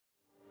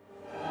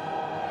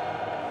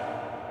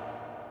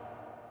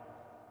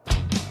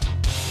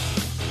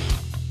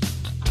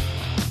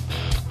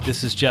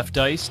This is Jeff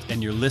Deist,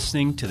 and you're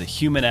listening to the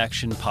Human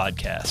Action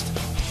Podcast.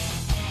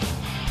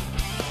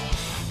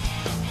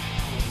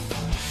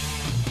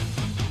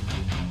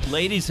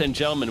 Ladies and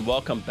gentlemen,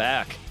 welcome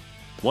back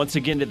once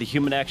again to the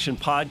Human Action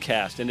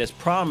Podcast. And as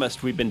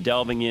promised, we've been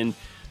delving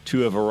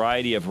into a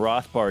variety of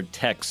Rothbard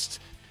texts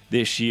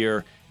this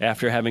year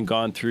after having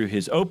gone through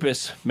his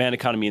opus, Man,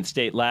 Economy, and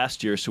State,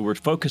 last year. So we're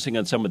focusing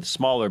on some of the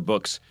smaller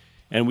books.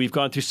 And we've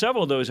gone through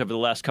several of those over the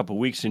last couple of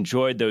weeks,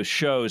 enjoyed those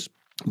shows.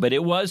 But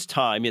it was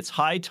time, it's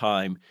high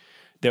time,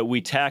 that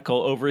we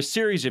tackle over a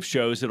series of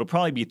shows. It'll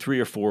probably be 3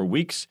 or 4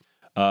 weeks.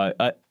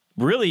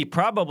 Really,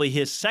 probably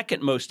his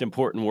second most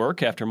important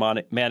work after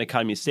Man,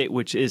 Economy, and State,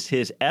 which is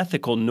his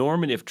ethical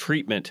normative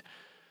treatment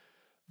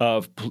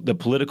of the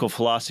political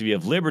philosophy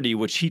of liberty,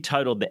 which he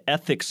titled The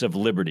Ethics of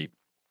Liberty.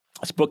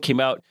 This book came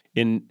out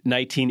in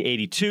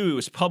 1982. It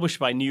was published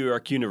by New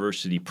York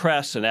University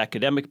Press, an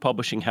academic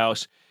publishing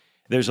house.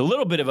 There's a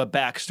little bit of a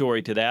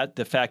backstory to that,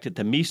 the fact that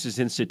the Mises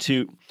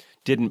Institute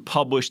didn't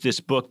publish this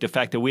book, the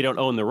fact that we don't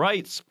own the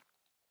rights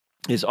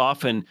is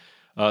often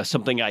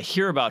something I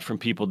hear about from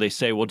people. They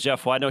say, well,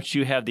 Jeff, why don't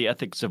you have the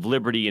Ethics of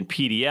Liberty in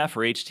PDF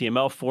or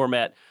HTML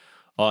format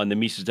on the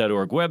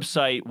Mises.org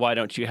website? Why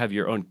don't you have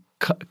your own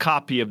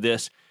copy of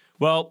this?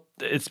 Well,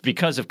 it's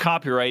because of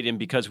copyright and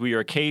because we are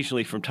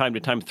occasionally from time to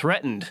time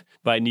threatened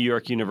by New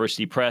York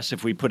University Press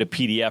if we put a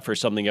PDF or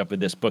something up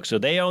with this book. So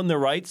they own the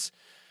rights.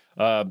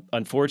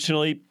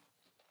 Unfortunately,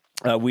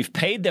 we've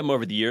paid them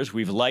over the years.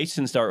 We've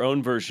licensed our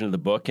own version of the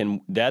book,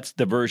 and that's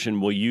the version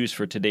we'll use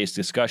for today's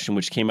discussion,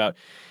 which came out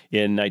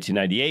in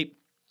 1998.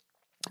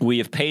 We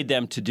have paid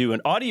them to do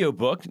an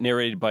audiobook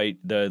narrated by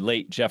the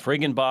late Jeff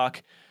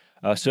Riggenbach.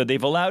 So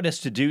they've allowed us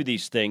to do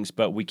these things,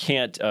 but we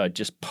can't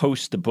just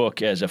post the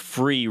book as a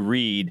free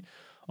read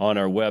on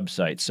our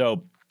website.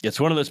 So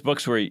it's one of those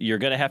books where you're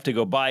going to have to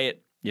go buy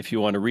it if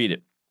you want to read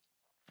it.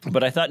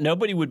 But I thought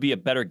nobody would be a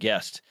better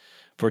guest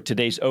for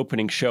today's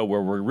opening show,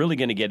 where we're really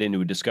going to get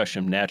into a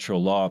discussion of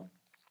natural law,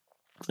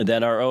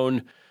 than our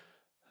own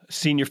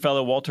senior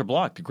fellow Walter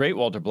Block, the great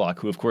Walter Block,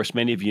 who, of course,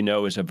 many of you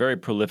know is a very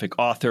prolific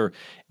author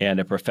and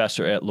a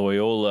professor at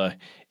Loyola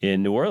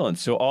in New Orleans.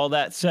 So all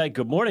that said,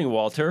 good morning,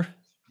 Walter.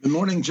 Good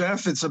morning,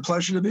 Jeff. It's a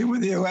pleasure to be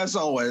with you, as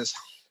always.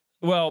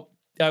 Well,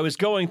 I was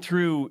going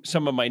through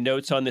some of my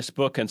notes on this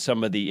book and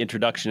some of the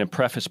introduction and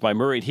preface by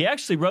Murray. He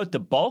actually wrote the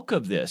bulk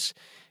of this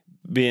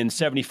in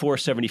 74,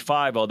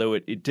 75, although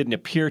it didn't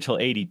appear till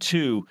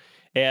 82.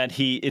 And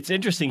it's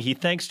interesting, he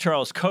thanks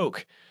Charles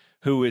Koch,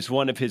 who is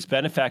one of his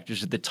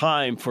benefactors at the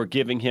time, for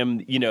giving him,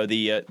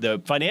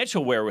 the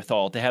financial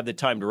wherewithal to have the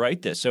time to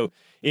write this. So,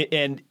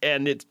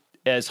 it's,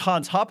 as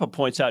Hans Hoppe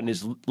points out in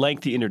his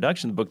lengthy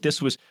introduction to the book,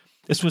 this was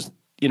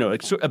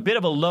a bit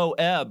of a low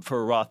ebb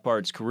for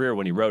Rothbard's career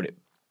when he wrote it.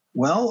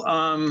 Well,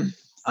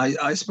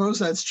 I suppose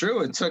that's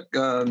true. It took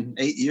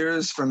 8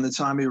 years from the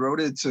time he wrote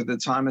it to the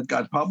time it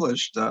got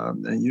published.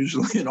 And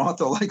usually an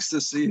author likes to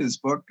see his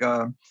book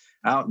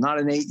out not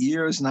in 8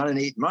 years, not in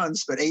 8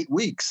 months, but 8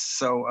 weeks.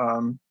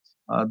 So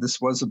this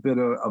was a bit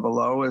of a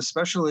low,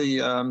 especially,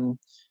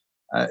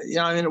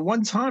 at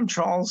one time,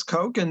 Charles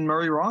Koch and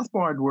Murray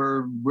Rothbard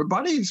were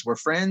buddies, were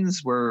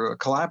friends, were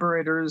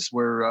collaborators,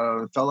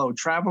 were fellow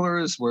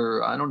travelers,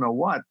 were I don't know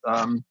what,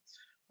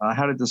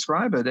 how to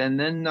describe it. And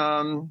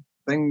then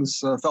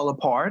things fell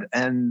apart,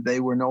 and they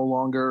were no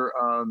longer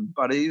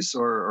buddies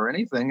or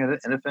anything,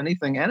 and if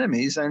anything,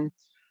 enemies. And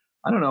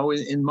I don't know,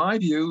 in my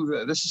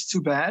view, this is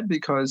too bad,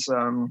 because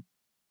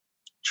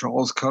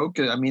Charles Koch,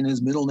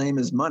 his middle name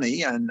is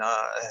Money, and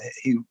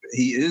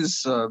he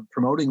is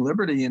promoting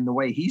liberty in the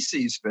way he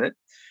sees fit.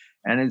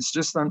 And it's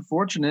just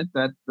unfortunate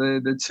that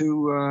the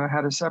two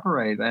had to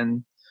separate.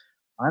 And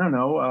I don't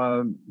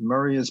know,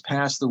 Murray has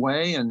passed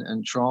away,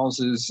 and Charles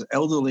is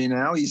elderly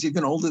now. He's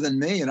even older than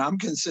me, and I'm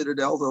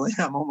considered elderly.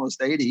 I'm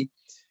almost 80.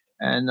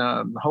 And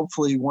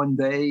hopefully one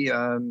day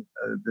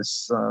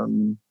this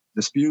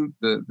dispute,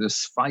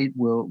 this fight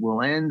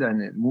will end,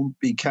 and it won't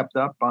be kept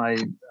up by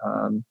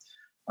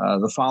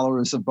the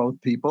followers of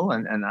both people.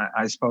 And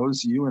I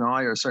suppose you and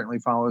I are certainly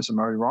followers of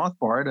Murray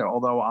Rothbard,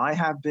 although I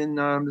have been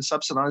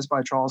subsidized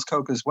by Charles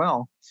Koch as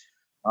well.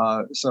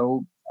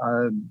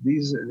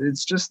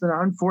 It's just an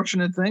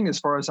unfortunate thing, as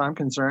far as I'm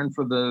concerned,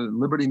 for the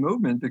liberty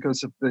movement,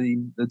 because if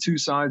the two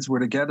sides were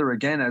together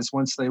again as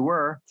once they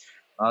were,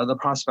 the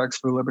prospects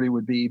for liberty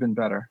would be even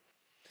better.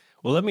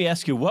 Well, let me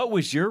ask you, what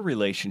was your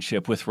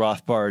relationship with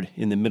Rothbard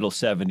in the middle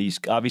 70s?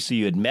 Obviously,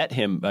 you had met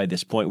him by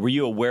this point. Were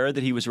you aware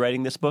that he was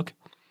writing this book?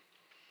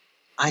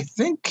 I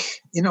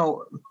think,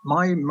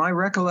 my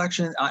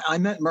recollection, I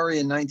met Murray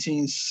in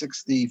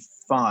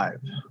 1965.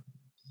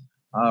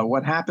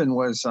 What happened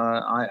was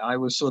I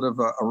was sort of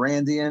a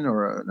Randian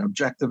or an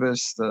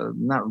objectivist,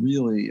 not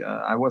really.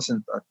 I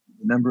wasn't a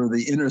member of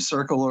the inner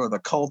circle or the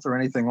cult or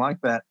anything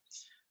like that.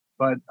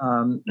 But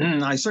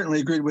I certainly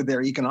agreed with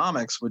their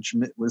economics, which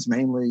was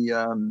mainly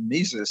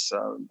Mises.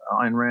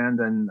 Ayn Rand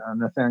and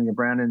Nathaniel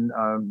Branden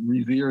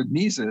revered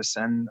Mises.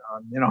 And,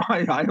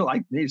 I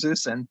liked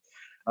Mises. And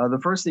the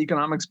first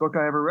economics book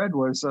I ever read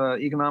was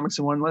Economics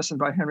in One Lesson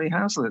by Henry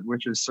Hazlitt,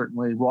 which is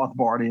certainly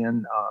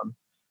Rothbardian.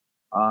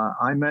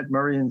 I met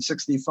Murray in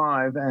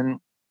 65, and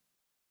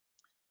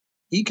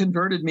he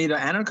converted me to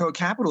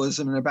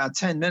anarcho-capitalism in about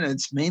 10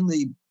 minutes,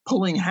 mainly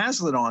pulling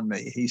Hazlitt on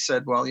me. He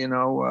said, well,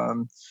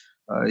 you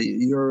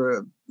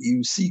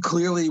see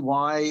clearly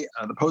why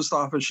the post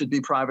office should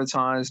be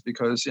privatized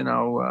because,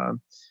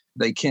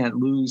 they can't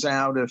lose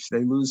out. If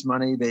they lose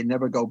money, they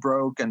never go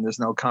broke and there's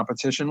no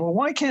competition. Well,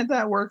 why can't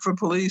that work for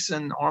police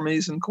and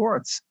armies and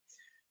courts?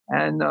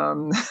 And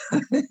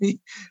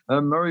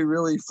Murray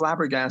really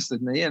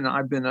flabbergasted me, and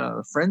I've been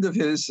a friend of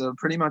his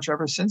pretty much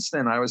ever since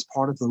then. I was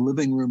part of the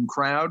living room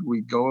crowd.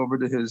 We'd go over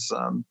to his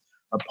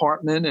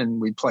apartment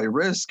and we'd play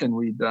Risk, and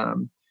we'd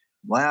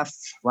laugh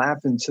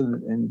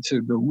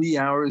into the wee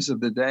hours of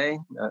the day,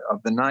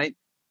 of the night.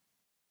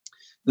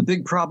 The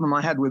big problem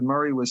I had with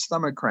Murray was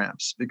stomach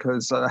cramps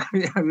because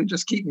it would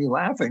just keep me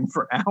laughing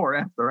for hour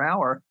after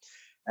hour.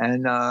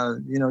 And,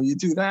 you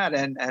do that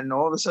and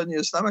all of a sudden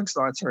your stomach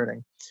starts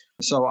hurting.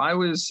 So I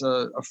was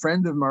a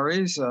friend of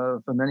Murray's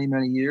for many,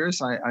 many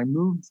years. I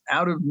moved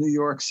out of New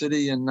York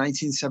City in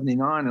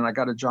 1979, and I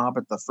got a job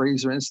at the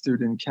Fraser Institute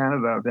in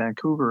Canada,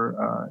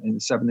 Vancouver, in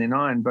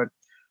 79. But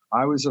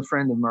I was a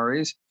friend of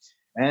Murray's.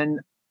 And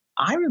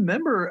I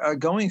remember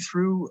going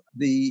through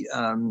the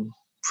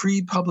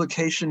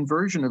pre-publication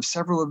version of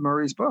several of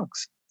Murray's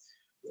books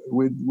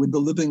with the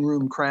living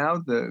room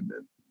crowd, the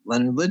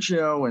Leonard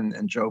Liggio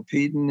and Joe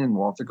Peden and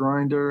Walter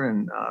Grinder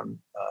and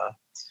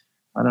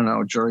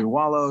Jerry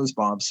Wallows,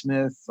 Bob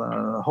Smith,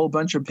 a whole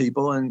bunch of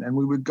people, and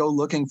we would go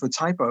looking for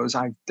typos.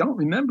 I don't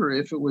remember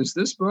if it was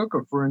this book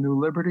or For a New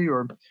Liberty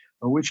or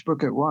which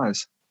book it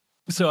was.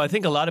 So I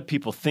think a lot of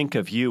people think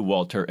of you,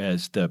 Walter,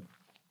 as the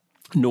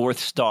North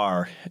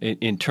Star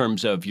in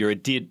terms of you're a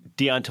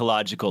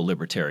deontological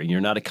libertarian.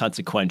 You're not a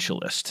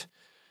consequentialist.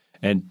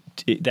 And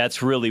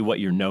that's really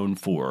what you're known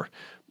for.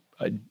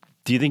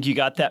 Do you think you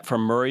got that from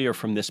Murray or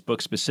from this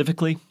book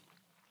specifically?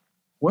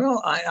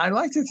 Well, I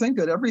like to think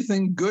that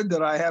everything good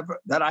that I have,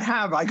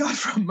 I got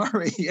from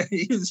Murray.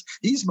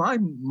 He's my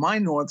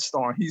North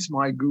Star. He's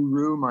my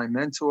guru, my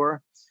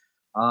mentor.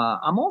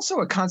 I'm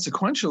also a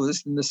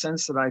consequentialist in the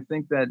sense that I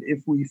think that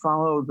if we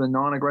follow the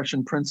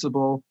non-aggression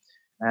principle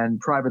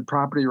and private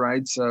property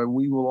rights,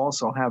 we will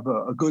also have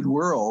a good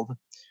world.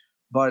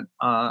 But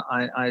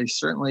I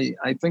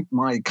think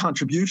my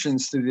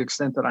contributions, to the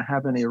extent that I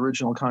have any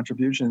original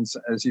contributions,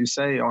 as you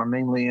say, are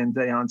mainly in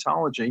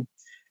deontology.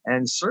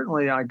 And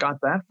certainly I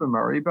got that from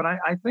Murray. But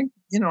I think,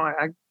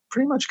 I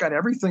pretty much got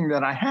everything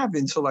that I have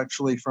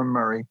intellectually from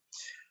Murray.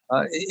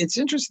 It's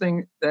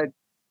interesting that,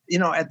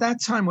 at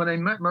that time when I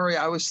met Murray,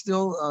 I was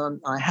still,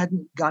 I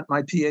hadn't got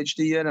my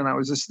PhD yet, and I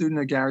was a student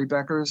at Gary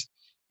Becker's.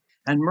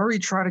 And Murray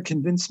tried to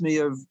convince me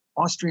of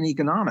Austrian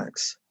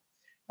economics.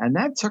 And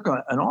that took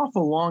an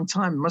awful long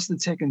time. It must have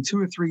taken 2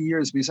 or 3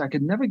 years because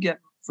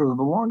for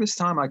the longest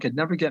time, I could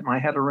never get my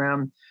head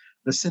around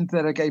the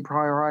synthetic a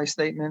priori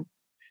statement,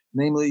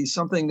 namely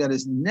something that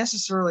is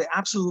necessarily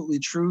absolutely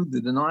true,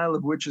 the denial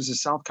of which is a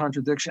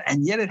self-contradiction,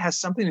 and yet it has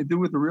something to do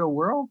with the real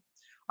world.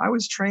 I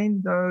was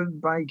trained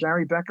by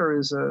Gary Becker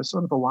as a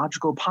sort of a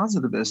logical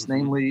positivist,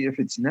 namely if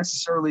it's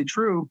necessarily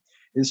true,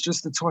 it's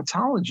just a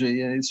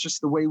tautology, and it's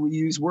just the way we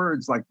use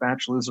words like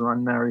bachelors or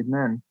unmarried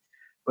men.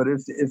 But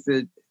if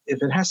it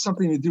has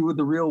something to do with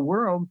the real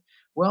world,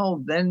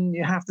 well, then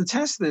you have to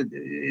test it.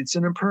 It's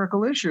an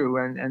empirical issue,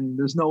 and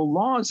there's no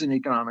laws in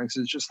economics.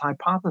 It's just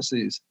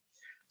hypotheses.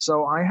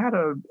 So I had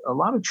a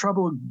lot of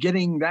trouble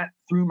getting that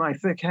through my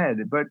thick head.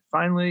 But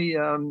finally,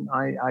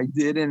 I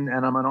did, and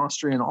I'm an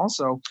Austrian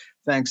also,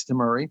 thanks to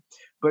Murray.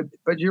 But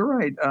you're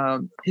right.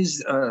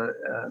 His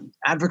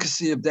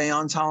advocacy of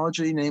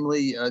deontology,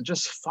 namely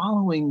just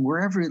following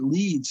wherever it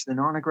leads, the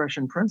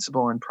non-aggression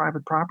principle and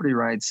private property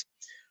rights,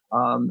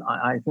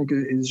 I think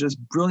is just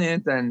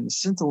brilliant and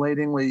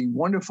scintillatingly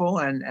wonderful.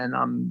 And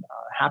I'm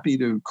happy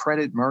to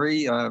credit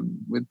Murray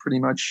with pretty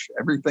much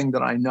everything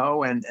that I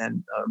know and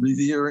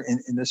revere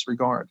in this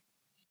regard.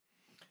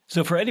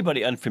 So for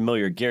anybody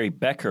unfamiliar, Gary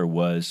Becker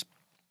was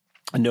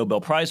a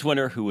Nobel Prize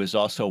winner who was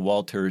also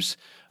Walter's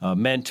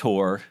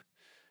mentor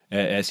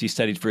as he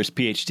studied for his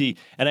PhD.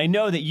 And I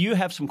know that you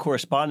have some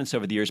correspondence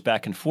over the years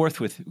back and forth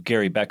with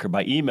Gary Becker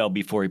by email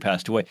before he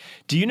passed away.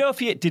 Do you know if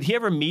did he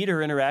ever meet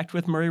or interact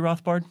with Murray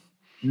Rothbard?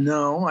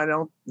 No, I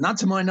don't. Not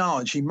to my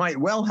knowledge. He might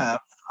well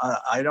have.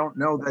 I don't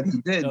know that he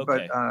did,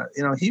 okay.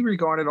 But he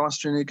regarded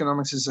Austrian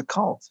economics as a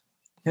cult.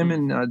 Him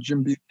and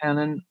Jim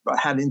Buchanan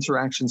had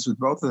interactions with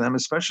both of them,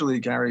 especially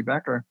Gary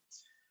Becker.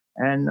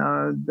 And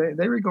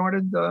they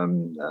regarded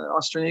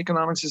Austrian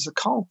economics as a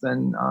cult.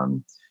 And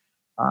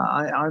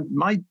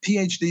my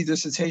PhD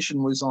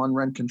dissertation was on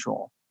rent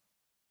control.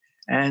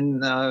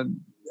 And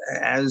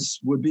as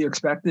would be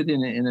expected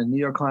in a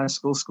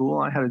neoclassical school,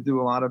 I had to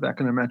do a lot of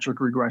econometric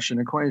regression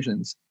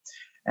equations.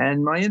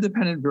 And my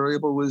independent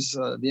variable was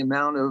the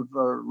amount of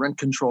rent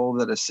control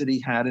that a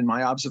city had in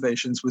my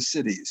observations with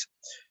cities.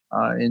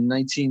 In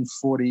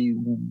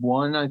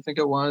 1941, I think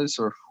it was,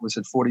 or was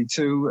it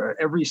 42?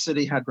 Every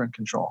city had rent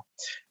control.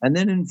 And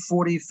then in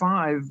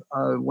 45,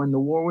 when the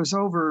war was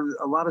over,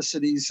 a lot of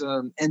cities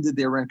ended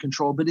their rent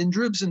control, but in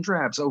dribs and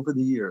drabs over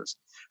the years.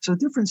 So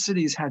different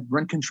cities had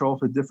rent control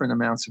for different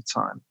amounts of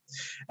time.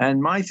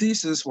 And my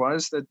thesis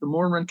was that the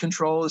more rent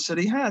control a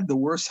city had, the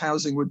worse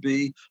housing would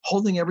be,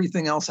 holding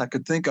everything else I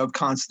could think of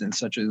constant,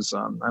 such as,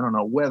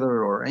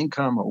 weather or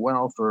income or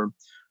wealth or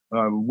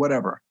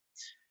whatever.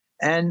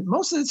 And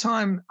most of the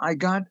time, I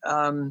got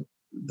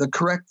the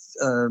correct,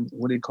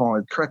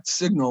 correct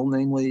signal,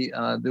 namely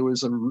there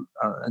was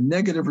a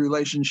negative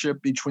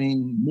relationship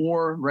between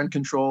more rent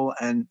control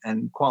and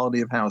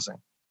quality of housing.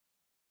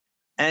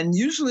 And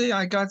usually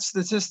I got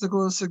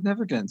statistical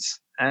significance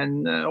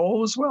and all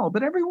was well.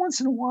 But every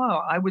once in a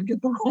while, I would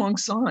get the wrong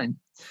sign,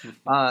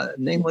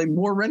 namely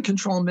more rent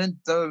control meant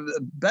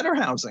better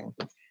housing.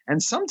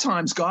 And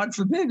sometimes, God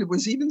forbid, it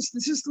was even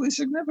statistically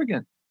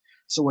significant.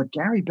 So what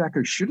Gary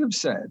Becker should have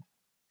said,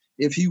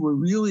 if he were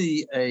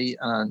really a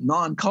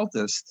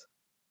non-cultist,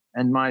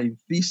 and my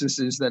thesis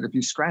is that if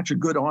you scratch a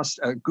good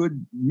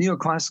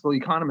neoclassical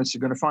economist,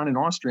 you're going to find an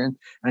Austrian,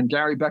 and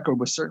Gary Becker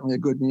was certainly a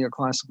good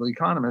neoclassical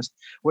economist.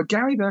 What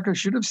Gary Becker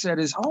should have said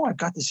is, I've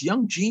got this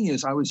young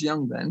genius. I was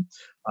young then.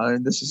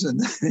 This is in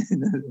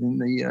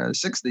the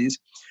 60s.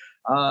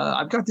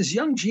 I've got this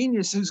young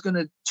genius who's going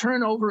to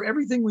turn over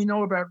everything we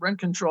know about rent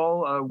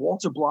control.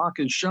 Walter Block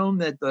has shown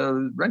that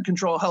rent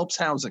control helps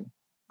housing.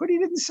 But he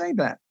didn't say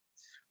that.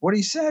 What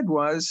he said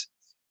was,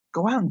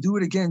 go out and do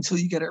it again until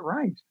you get it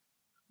right.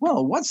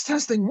 Well, what's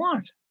testing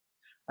what?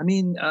 I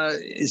mean,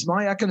 is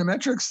my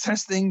econometrics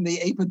testing the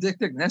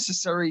apodictic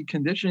necessary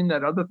condition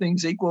that other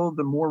things equal,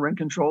 the more rent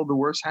control, the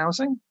worse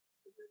housing?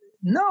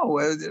 No,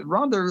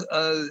 rather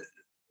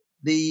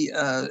the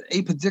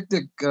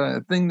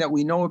apodictic thing that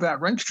we know about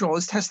rent control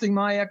is testing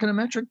my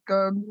econometric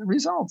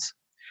results.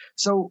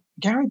 So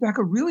Gary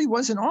Becker really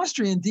was an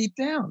Austrian deep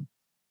down,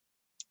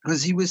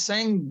 because he was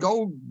saying,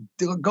 go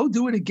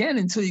do it again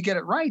until you get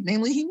it right.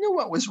 Namely, he knew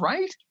what was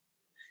right.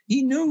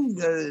 He knew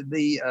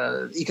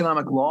the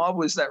economic law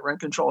was that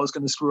rent control is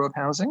going to screw up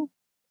housing.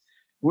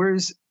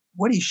 Whereas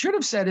what he should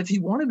have said, if he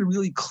wanted to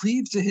really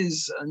cleave to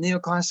his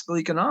neoclassical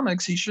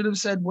economics, he should have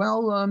said,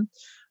 well,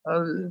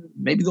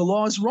 maybe the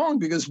law is wrong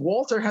because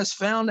Walter has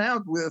found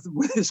out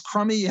with his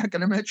crummy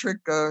econometric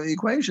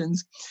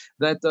equations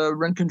that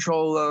rent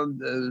control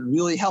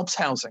really helps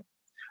housing.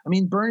 I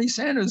mean, Bernie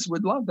Sanders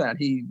would love that.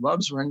 He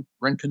loves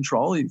rent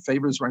control. He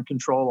favors rent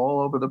control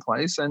all over the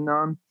place. And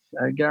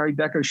Gary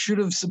Becker should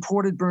have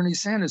supported Bernie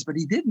Sanders, but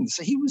he didn't.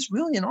 So he was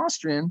really an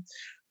Austrian,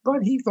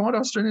 but he thought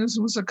Austrianism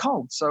was a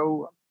cult.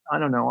 So I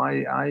don't know.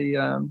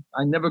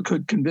 I never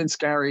could convince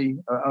Gary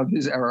of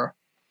his error.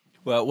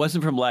 Well, it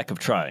wasn't from lack of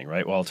trying,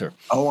 right, Walter?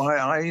 Oh,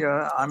 I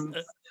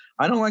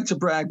don't like to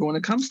brag, but when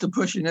it comes to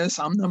pushiness,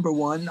 I'm number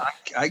one.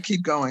 I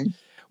keep going.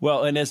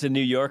 Well, and as a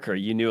New Yorker,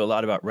 you knew a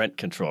lot about rent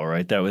control,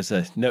 right? That was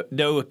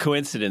no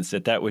coincidence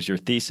that was your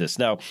thesis.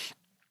 Now,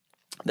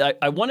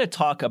 I want to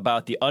talk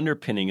about the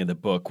underpinning of the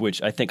book,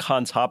 which I think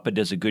Hans Hoppe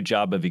does a good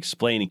job of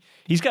explaining.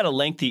 He's got a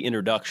lengthy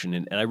introduction,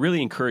 and I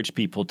really encourage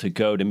people to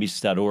go to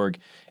Mises.org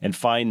and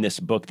find this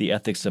book, The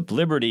Ethics of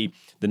Liberty,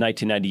 the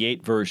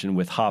 1998 version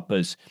with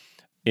Hoppe's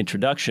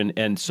introduction.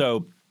 And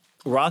so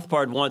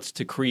Rothbard wants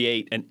to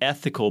create an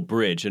ethical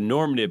bridge, a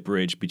normative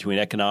bridge between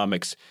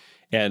economics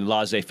and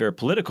laissez-faire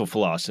political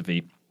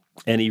philosophy.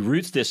 And he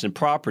roots this in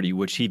property,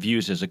 which he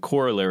views as a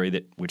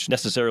corollary which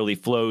necessarily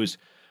flows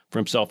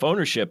from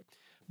self-ownership.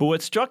 But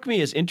what struck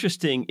me as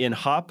interesting in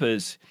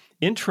Hoppe's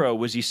intro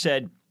was he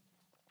said,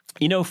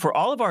 for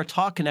all of our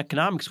talk in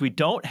economics, we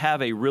don't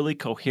have a really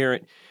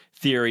coherent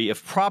theory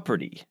of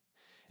property.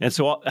 And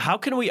so how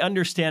can we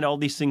understand all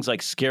these things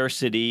like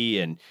scarcity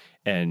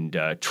and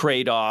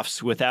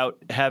trade-offs without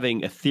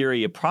having a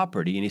theory of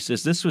property? And he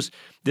says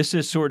this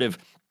is sort of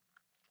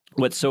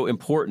what's so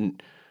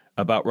important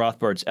about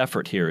Rothbard's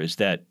effort here is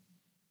that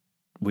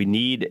we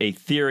need a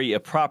theory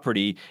of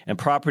property, and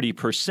property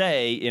per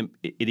se,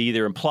 it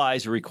either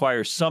implies or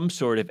requires some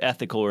sort of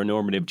ethical or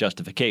normative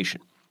justification.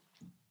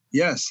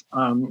 Yes,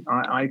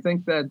 I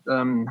think that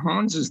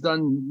Hans has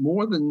done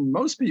more than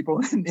most people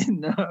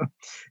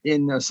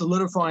in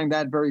solidifying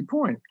that very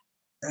point.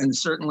 And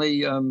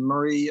certainly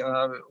Murray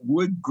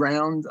would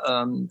ground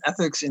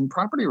ethics in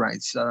property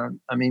rights.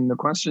 I mean, the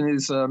question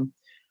is,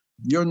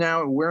 you're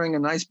now wearing a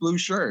nice blue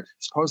shirt.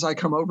 Suppose I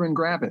come over and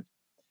grab it.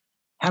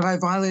 Have I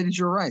violated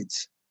your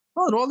rights?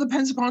 Well, it all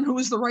depends upon who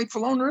is the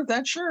rightful owner of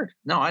that shirt.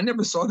 No, I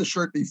never saw the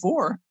shirt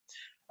before.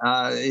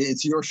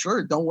 It's your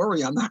shirt. Don't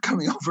worry, I'm not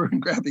coming over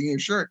and grabbing your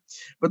shirt.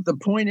 But the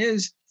point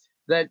is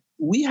that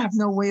we have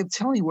no way of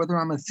telling whether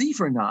I'm a thief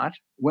or not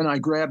when I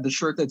grab the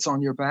shirt that's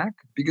on your back,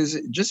 because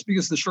just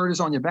because the shirt is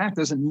on your back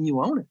doesn't mean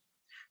you own it.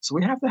 So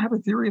we have to have a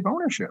theory of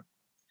ownership.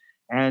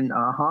 And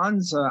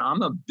Hans,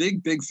 I'm a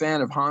big, big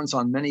fan of Hans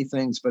on many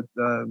things, but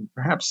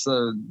perhaps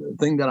the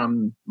thing that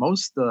I'm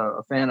most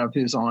a fan of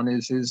his on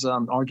is his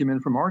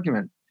argument from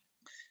argument,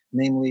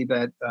 namely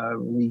that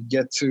we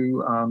get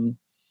to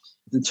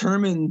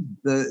determine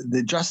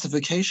the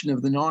justification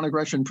of the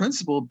non-aggression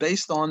principle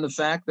based on the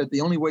fact that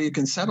the only way you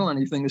can settle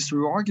anything is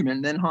through argument.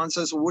 And then Hans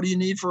says, well, what do you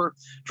need for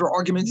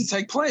argument to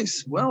take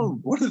place? Well,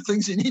 one of the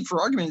things you need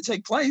for argument to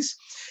take place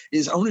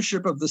is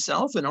ownership of the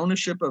self and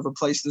ownership of a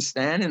place to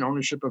stand and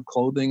ownership of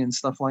clothing and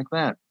stuff like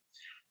that.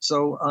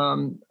 So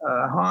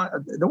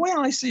the way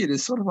I see it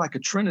is sort of like a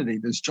trinity.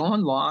 There's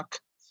John Locke,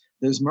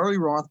 there's Murray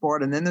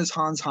Rothbard, and then there's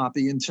Hans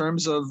Hoppe in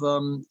terms of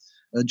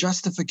a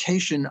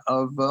justification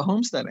of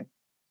homesteading.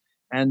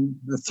 And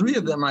the three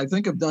of them, I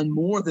think, have done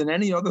more than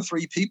any other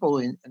three people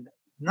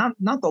not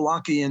the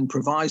Blockean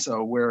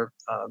proviso, where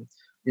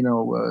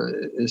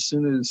as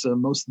soon as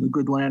most of the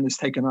good land is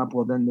taken up,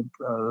 well, then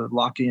the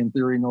Blockean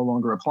theory no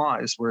longer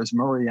applies. Whereas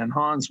Murray and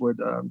Hans would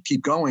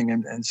keep going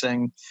and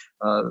saying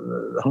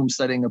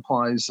homesteading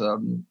applies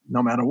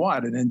no matter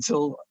what, and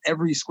until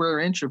every square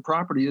inch of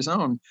property is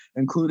owned,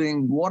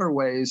 including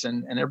waterways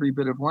and every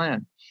bit of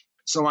land.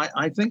 So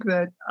I think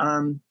that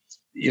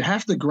you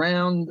have to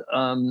ground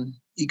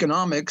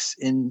economics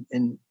and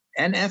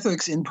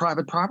ethics in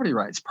private property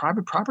rights.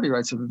 Private property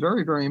rights are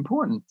very, very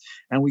important.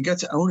 And we get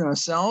to own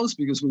ourselves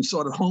because we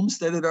sort of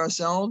homesteaded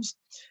ourselves.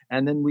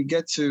 And then we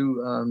get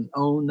to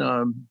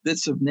own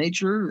bits of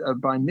nature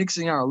by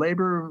mixing our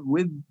labor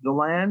with the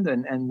land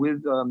and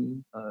with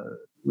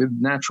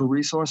natural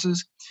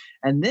resources.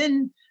 And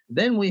then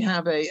we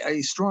have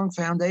a strong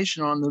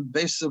foundation on the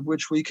basis of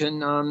which we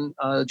can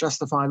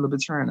justify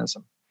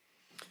libertarianism.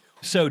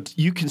 So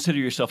you consider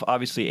yourself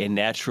obviously a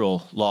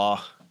natural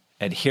law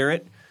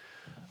adherent.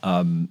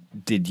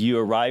 Did you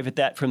arrive at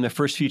that from the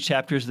first few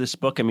chapters of this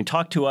book? I mean,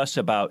 talk to us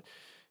about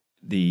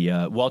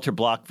the Walter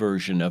Block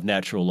version of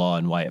natural law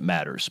and why it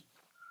matters.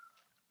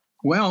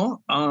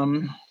 Well,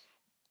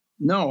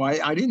 no,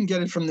 I didn't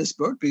get it from this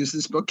book because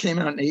this book came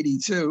out in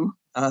 1982,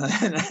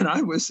 and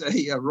I was a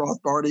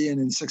Rothbardian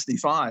in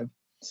 1965.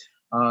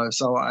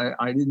 So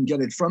I didn't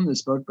get it from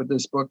this book, but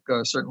this book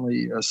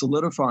certainly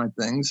solidified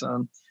things.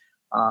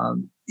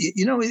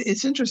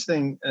 It's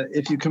interesting.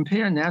 If you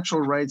compare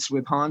natural rights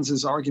with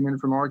Hans's argument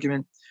from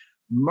argument,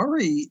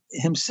 Murray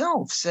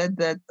himself said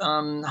that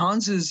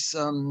Hans's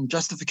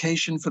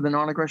justification for the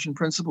non-aggression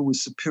principle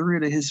was superior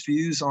to his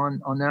views on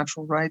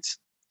natural rights,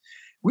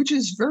 which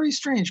is very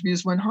strange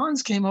because when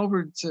Hans came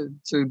over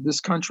to this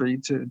country,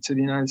 to the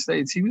United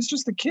States, he was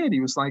just a kid. He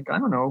was like, I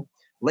don't know,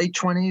 late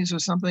 20s or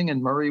something.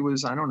 And Murray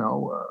was,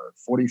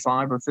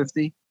 45 or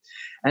 50.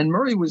 And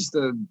Murray was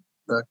the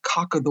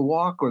cock of the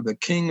walk or the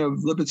king of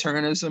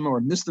libertarianism or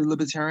Mr.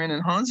 Libertarian,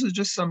 and Hans was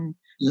just some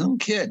young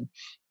kid.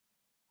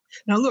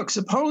 Now, look,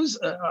 suppose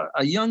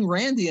a young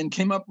Randian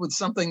came up with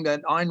something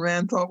that Ayn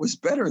Rand thought was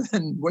better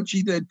than what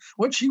she did.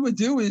 What she would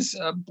do is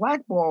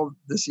blackball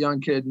this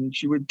young kid, and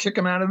she would kick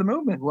him out of the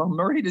movement. Well,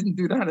 Murray didn't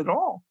do that at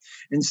all.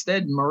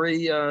 Instead,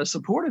 Murray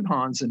supported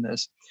Hans in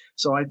this.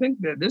 So I think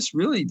that this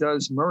really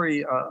does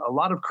Murray a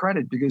lot of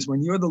credit, because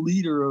when you're the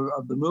leader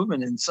of the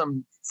movement and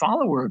some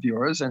follower of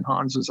yours, and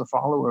Hans was a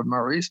follower of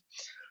Murray's,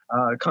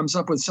 comes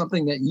up with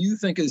something that you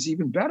think is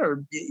even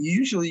better,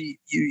 usually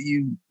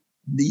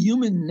the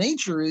human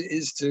nature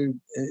is to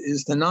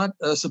not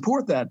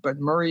support that. But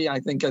Murray, I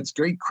think, gets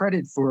great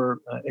credit for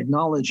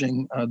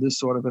acknowledging this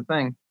sort of a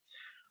thing.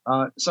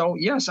 So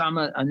yes, I'm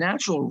a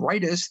natural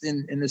rightist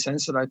in the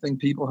sense that I think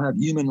people have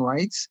human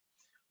rights.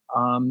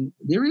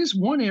 There is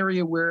one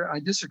area where I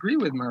disagree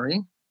with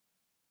Murray,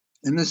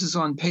 and this is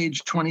on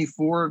page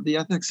 24 of the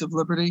Ethics of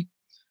Liberty.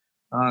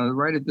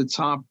 Right at the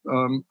top,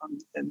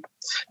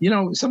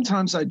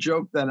 sometimes I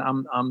joke that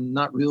I'm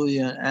not really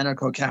an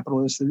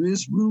anarcho-capitalist. There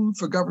is room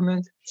for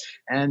government,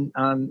 and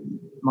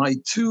my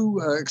two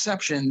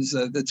exceptions,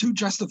 the two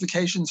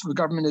justifications for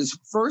government is: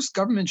 first,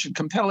 government should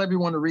compel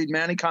everyone to read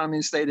Man, Economy,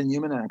 and State and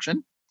Human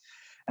Action,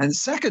 and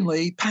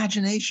secondly,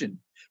 pagination.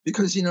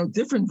 Because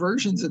different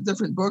versions of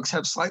different books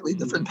have slightly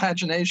different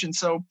pagination.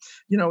 So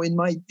in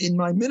my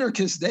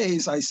minarchist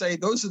days, I say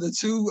those are the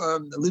two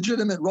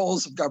legitimate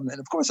roles of government.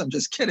 Of course, I'm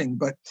just kidding,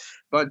 but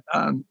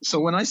so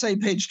when I say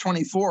page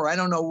 24, I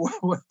don't know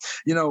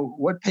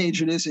what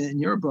page it is in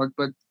your book,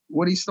 but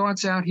what he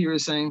starts out here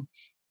is saying,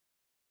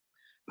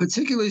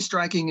 particularly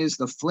striking is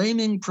the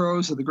flaming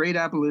prose of the great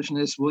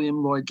abolitionist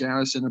William Lloyd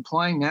Garrison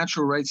applying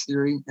natural rights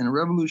theory in a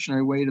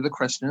revolutionary way to the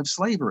question of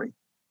slavery.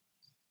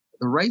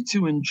 The right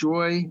to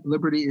enjoy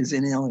liberty is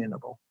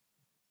inalienable.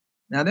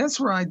 Now, that's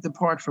where I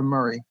depart from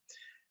Murray.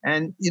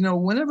 And,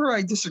 whenever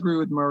I disagree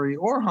with Murray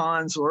or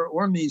Hans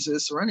or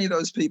Mises or any of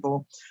those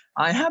people,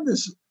 I have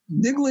this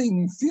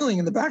niggling feeling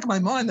in the back of my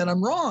mind that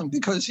I'm wrong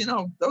because,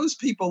 those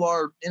people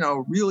are,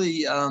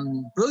 really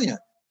brilliant.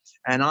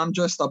 And I'm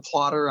just a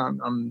plotter.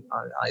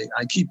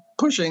 I keep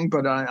pushing,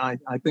 but I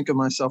think of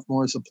myself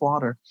more as a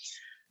plotter.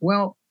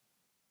 Well,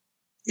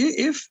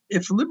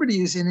 if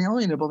liberty is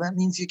inalienable, that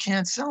means you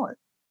can't sell it.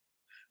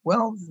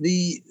 Well,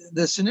 the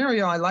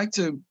scenario I like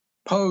to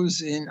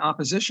pose in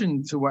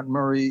opposition to what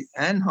Murray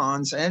and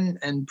Hans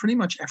and pretty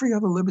much every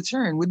other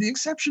libertarian, with the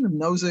exception of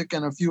Nozick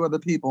and a few other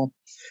people,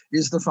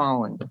 is the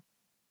following.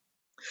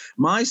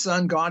 My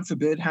son, God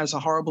forbid, has a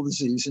horrible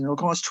disease, and it'll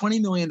cost $20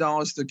 million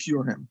to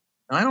cure him.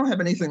 And I don't have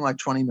anything like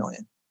 $20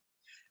 million.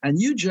 And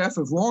you, Jeff,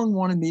 have long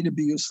wanted me to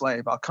be your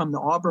slave. I'll come to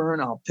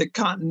Auburn. I'll pick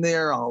cotton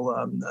there.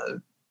 I'll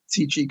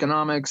teach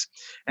economics.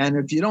 And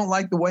if you don't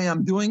like the way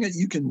I'm doing it,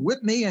 you can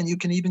whip me and you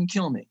can even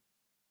kill me.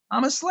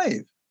 I'm a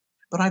slave,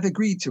 but I've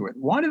agreed to it.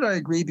 Why did I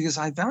agree? Because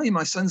I value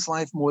my son's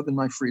life more than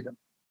my freedom.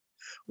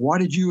 Why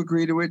did you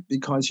agree to it?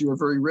 Because you are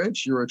very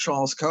rich. You're a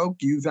Charles Koch.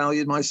 You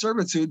valued my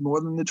servitude more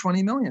than the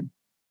 20 million.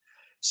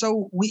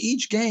 So we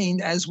each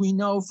gained, as we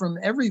know from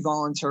every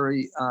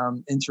voluntary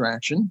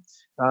interaction,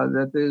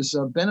 that there's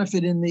a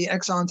benefit in the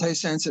ex ante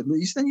sense at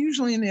least, and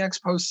usually in the ex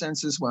post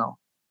sense as well.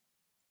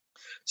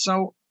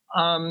 So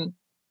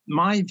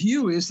my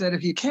view is that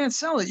if you can't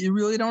sell it, you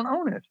really don't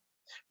own it.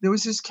 There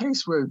was this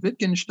case where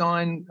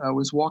Wittgenstein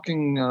was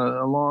walking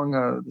along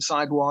the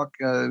sidewalk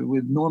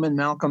with Norman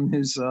Malcolm,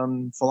 his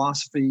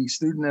philosophy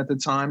student at the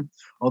time,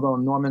 although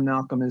Norman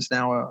Malcolm is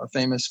now a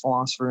famous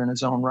philosopher in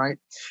his own right.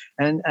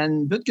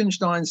 And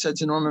Wittgenstein said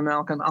to Norman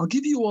Malcolm, I'll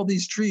give you all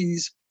these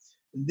trees.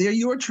 They're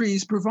your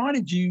trees,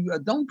 provided you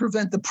don't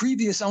prevent the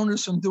previous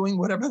owners from doing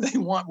whatever they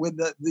want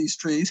with these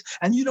trees,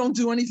 and you don't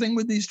do anything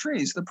with these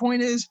trees. The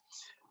point is,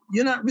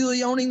 you're not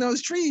really owning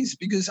those trees,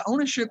 because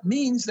ownership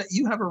means that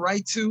you have a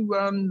right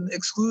to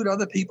exclude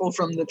other people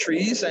from the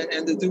trees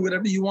and to do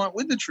whatever you want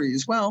with the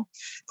trees. Well,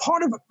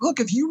 look,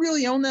 if you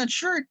really own that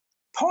shirt,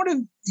 part of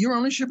your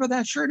ownership of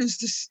that shirt is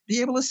to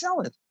be able to sell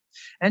it.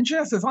 And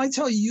Jeff, if I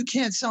tell you you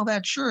can't sell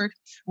that shirt,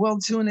 well,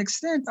 to an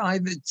extent,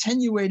 I've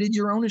attenuated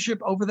your ownership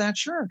over that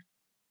shirt.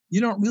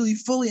 You don't really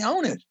fully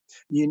own it.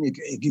 You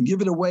can give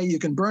it away, you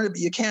can burn it, but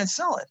you can't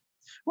sell it.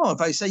 Well,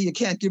 if I say you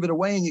can't give it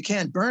away and you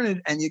can't burn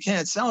it and you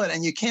can't sell it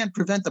and you can't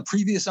prevent the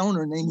previous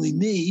owner, namely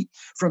me,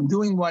 from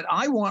doing what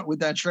I want with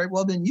that shirt,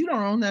 well, then you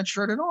don't own that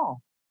shirt at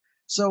all.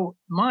 So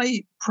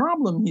my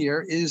problem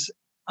here is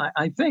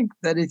I think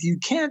that if you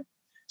can't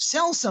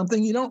sell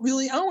something, you don't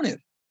really own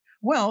it.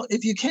 Well,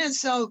 if you can't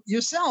sell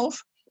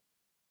yourself,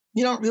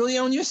 you don't really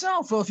own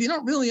yourself. Well, if you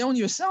don't really own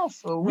yourself,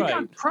 we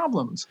got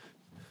problems.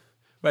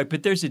 Right,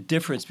 but there's a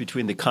difference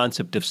between the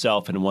concept of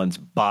self and one's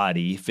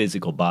body,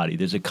 physical body.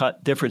 There's a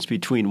difference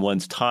between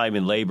one's time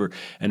and labor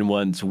and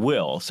one's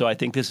will. So I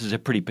think this is a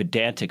pretty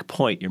pedantic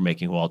point you're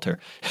making, Walter.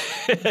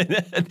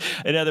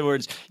 In other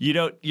words,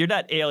 you're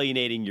not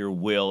alienating your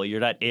will. You're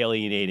not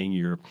alienating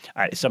your.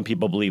 Some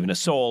people believe in a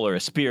soul or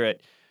a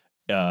spirit,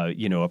 a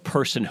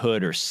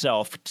personhood or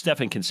self.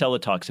 Stephan Kinsella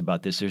talks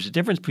about this. There's a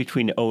difference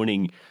between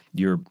owning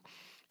your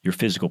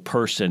physical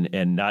person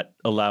and not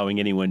allowing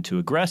anyone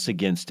to aggress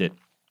against it,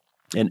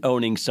 and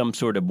owning some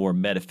sort of more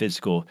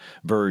metaphysical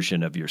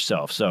version of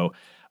yourself. So,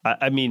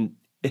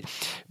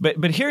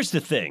 but here's the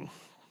thing,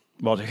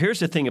 Walter.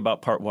 Here's the thing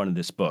about part one of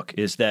this book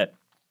is that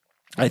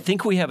I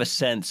think we have a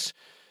sense,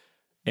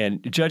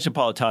 and Judge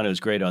Napolitano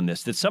is great on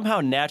this, that somehow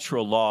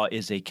natural law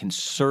is a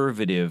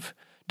conservative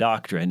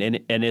doctrine.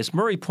 And as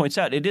Murray points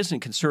out, it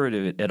isn't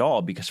conservative at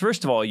all, because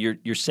first of all,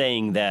 you're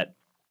saying that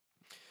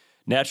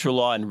natural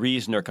law and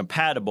reason are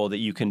compatible, that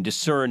you can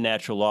discern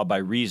natural law by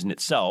reason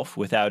itself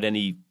without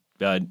any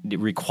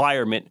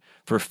requirement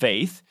for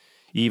faith,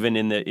 even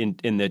in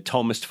the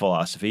Thomist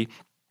philosophy,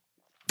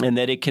 and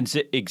that it can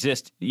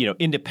exist,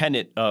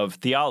 independent of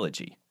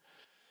theology.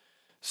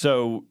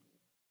 So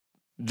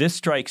this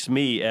strikes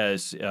me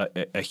as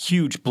a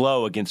huge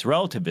blow against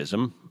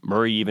relativism.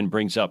 Murray even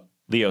brings up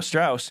Leo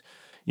Strauss.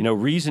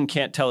 Reason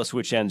can't tell us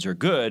which ends are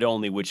good,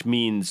 only which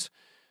means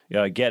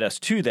get us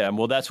to them.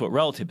 Well, that's what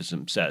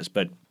relativism says.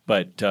 But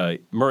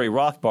Murray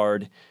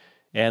Rothbard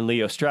and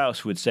Leo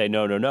Strauss would say,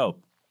 no.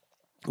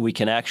 We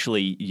can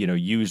actually,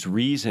 use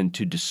reason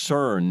to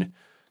discern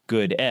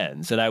good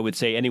ends. And I would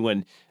say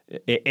anyone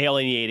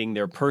alienating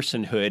their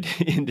personhood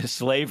into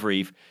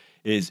slavery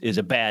is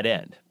a bad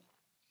end.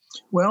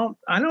 Well,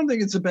 I don't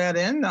think it's a bad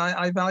end.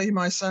 I value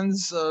my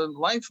son's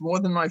life more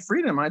than my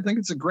freedom. I think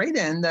it's a great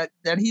end that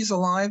he's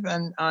alive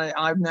and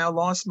I've now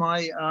lost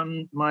my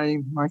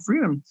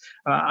freedom.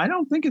 I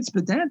don't think it's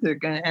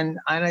pedantic, and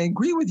I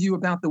agree with you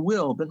about the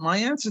will. But my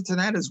answer to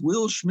that is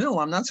will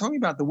schmill. I'm not talking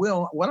about the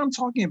will. What I'm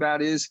talking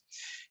about is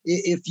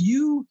if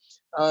you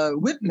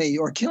whip me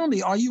or kill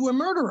me, are you a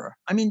murderer?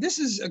 I mean, this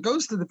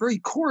goes to the very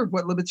core of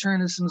what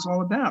libertarianism is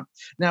all about.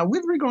 Now,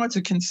 with regard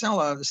to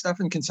Kinsella,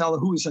 Stephan Kinsella,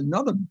 who is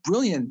another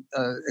brilliant,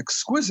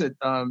 exquisite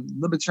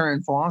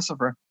libertarian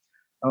philosopher,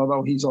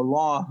 although he's a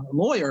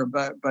lawyer,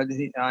 but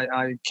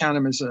I count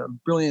him as a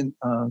brilliant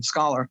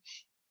scholar.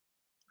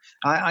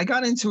 I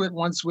got into it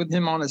once with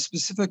him on a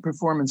specific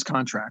performance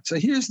contract. So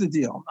here's the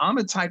deal. I'm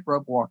a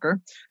tightrope walker,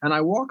 and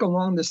I walk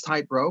along this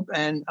tightrope,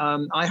 and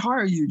I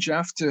hire you,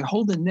 Jeff, to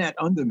hold a net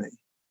under me.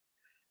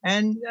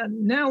 And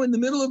now in the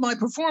middle of my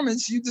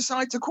performance, you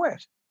decide to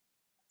quit.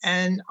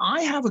 And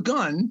I have a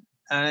gun,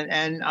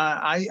 and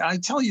I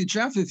tell you,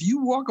 Jeff, if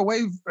you walk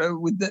away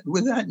with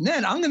that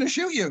net, I'm going to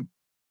shoot you.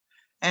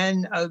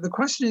 And the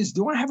question is,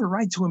 do I have a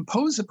right to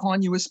impose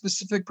upon you a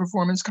specific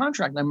performance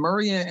contract? Now,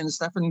 Murray and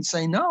Stephan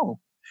say no.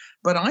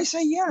 But I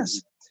say yes,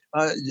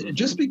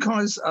 just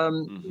because,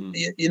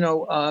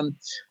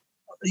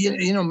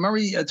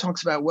 Murray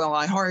talks about, well,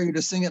 I hire you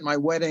to sing at my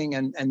wedding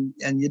and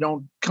you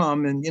don't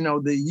come. And,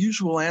 the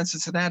usual answer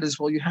to that is,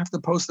 well, you have to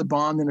post a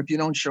bond. And if you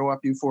don't show up,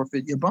 you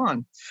forfeit your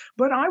bond.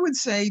 But I would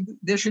say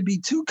there should be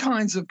two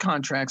kinds of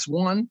contracts.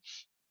 One,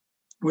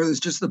 where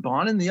there's just the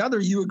bond, and the other,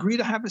 you agree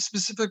to have a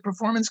specific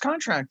performance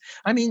contract.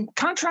 I mean,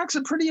 contracts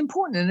are pretty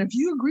important. And if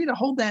you agree to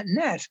hold that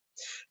net,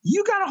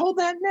 you got to hold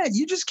that net.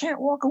 You just can't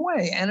walk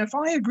away. And if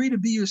I agree to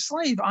be your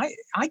slave,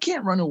 I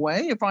can't run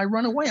away. If I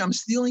run away, I'm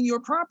stealing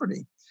your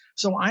property.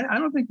 So I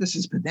don't think this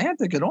is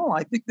pedantic at all.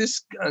 I think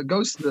this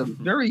goes to the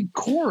very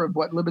core of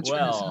what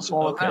libertarianism is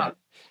all about.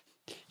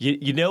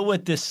 You know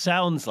what this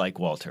sounds like,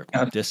 Walter?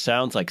 This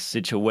sounds like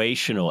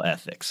situational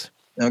ethics.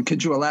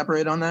 Could you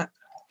elaborate on that?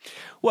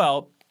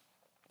 Well,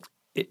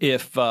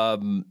 if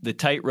the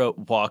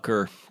tightrope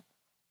walker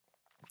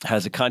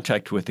has a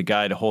contract with the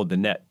guy to hold the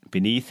net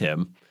beneath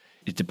him,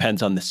 it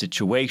depends on the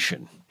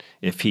situation.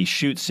 If he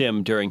shoots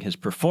him during his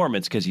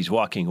performance because he's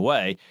walking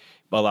away,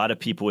 a lot of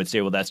people would say,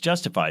 well, that's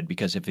justified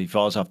because if he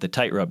falls off the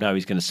tightrope, now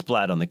he's going to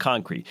splat on the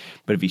concrete.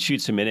 But if he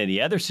shoots him in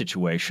any other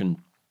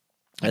situation,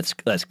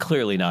 that's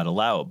clearly not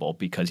allowable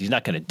because he's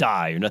not going to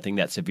die or nothing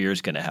that severe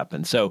is going to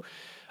happen. So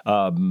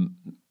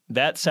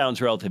that sounds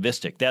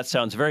relativistic. That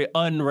sounds very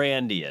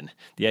un-Randian,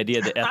 the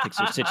idea that ethics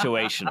are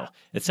situational.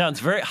 It sounds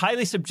very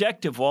highly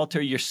subjective,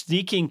 Walter. You're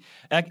sneaking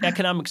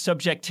economic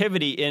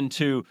subjectivity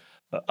into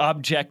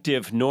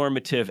objective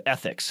normative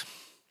ethics.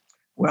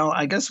 Well,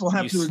 I guess we'll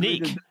have to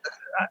sneak. agree.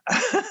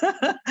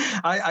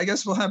 I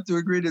guess we'll have to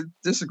agree to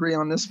disagree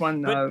on this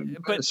one.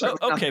 But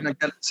certainly not going to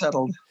get it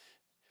settled.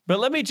 But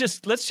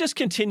let's just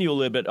continue a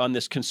little bit on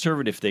this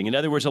conservative thing. In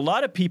other words, a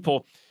lot of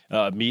people,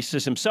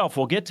 Mises himself,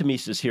 we'll get to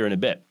Mises here in a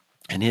bit,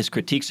 and his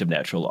critiques of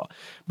natural law.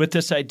 But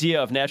this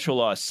idea of natural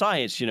law as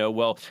science,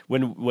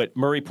 what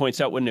Murray points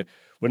out, when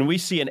we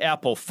see an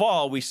apple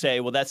fall, we say,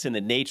 well, that's in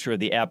the nature of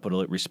the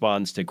apple. It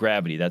responds to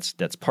gravity.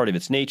 That's part of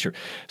its nature.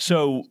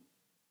 So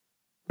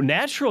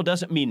natural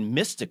doesn't mean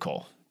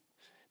mystical.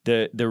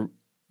 The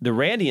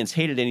Randians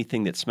hated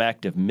anything that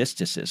smacked of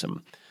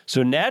mysticism.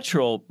 So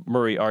natural,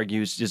 Murray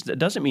argues,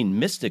 doesn't mean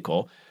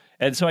mystical.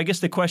 And so I guess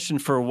the question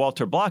for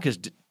Walter Block is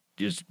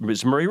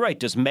Murray right?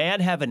 Does man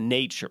have a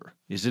nature?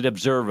 Is it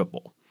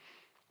observable?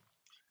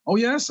 Oh,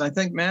 yes. I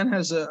think man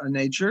has a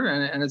nature,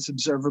 and it's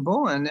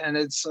observable, and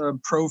it's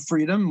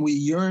pro-freedom. We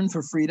yearn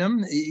for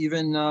freedom.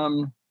 Even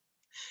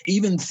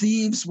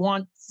thieves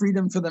want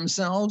freedom for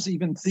themselves.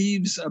 Even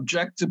thieves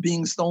object to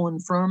being stolen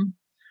from.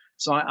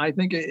 So I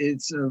think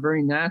it's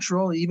very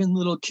natural. Even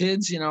little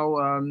kids,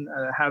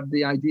 have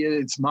the idea that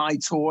it's my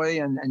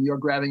toy and you're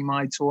grabbing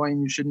my toy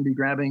and you shouldn't be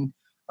grabbing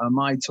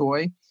my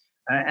toy.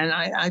 And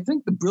I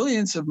think the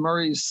brilliance of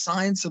Murray's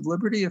science of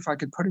liberty, if I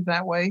could put it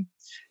that way,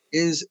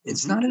 is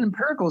it's not an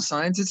empirical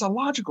science, it's a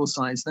logical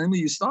science. Namely,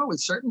 you start with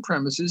certain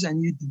premises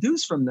and you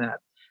deduce from that.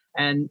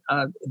 And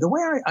the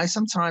way I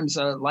sometimes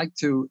like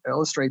to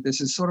illustrate this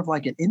is sort of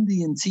like an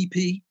Indian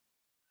teepee.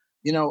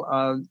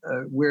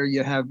 Where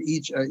you have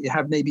you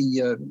have maybe,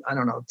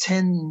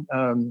 10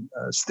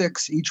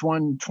 sticks, each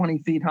one 20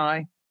 feet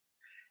high,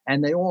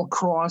 and they all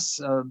cross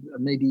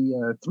maybe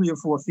 3 or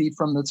 4 feet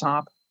from the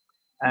top.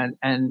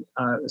 And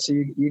so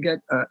you get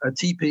a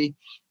teepee,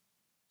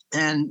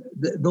 and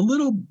the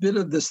little bit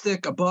of the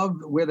stick above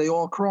where they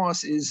all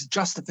cross is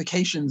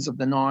justifications of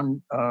the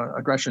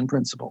non-aggression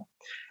principle.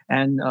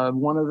 And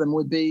one of them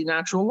would be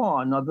natural law.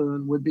 Another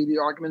would be the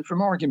argument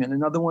from argument.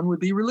 Another one would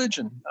be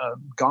religion.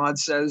 God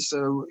says,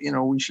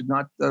 we should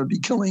not be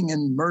killing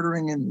and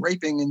murdering and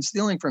raping and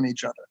stealing from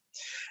each other.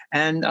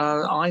 And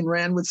Ayn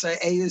Rand would say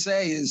A is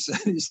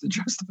the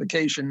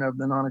justification of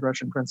the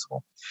non-aggression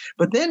principle.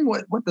 But then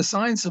what the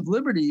science of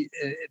liberty,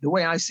 the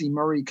way I see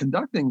Murray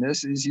conducting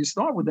this, is you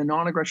start with the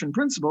non-aggression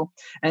principle,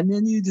 and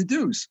then you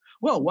deduce,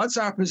 well, what's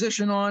our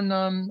position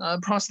on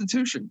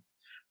prostitution?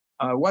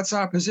 What's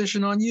our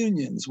position on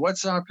unions?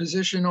 What's our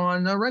position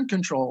on rent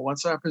control?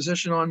 What's our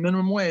position on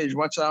minimum wage?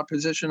 What's our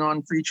position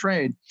on free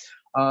trade?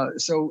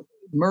 So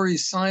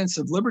Murray's science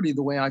of liberty,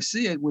 the way I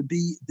see it, would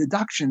be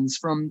deductions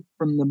from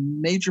the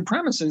major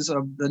premises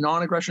of the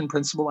non-aggression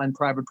principle and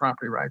private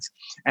property rights.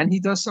 And he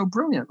does so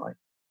brilliantly.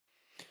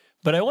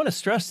 But I want to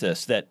stress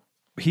this, that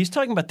he's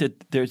talking about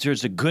that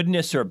there's a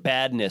goodness or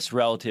badness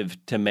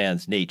relative to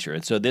man's nature.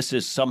 And so this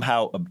is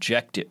somehow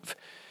objective.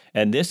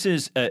 And this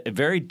is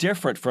very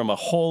different from a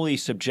wholly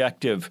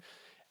subjective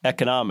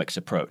economics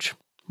approach,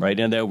 right?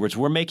 In other words,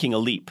 we're making a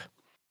leap.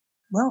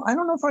 Well, I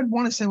don't know if I'd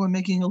want to say we're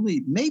making a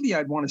leap. Maybe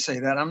I'd want to say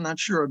that. I'm not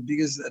sure,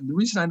 because the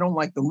reason I don't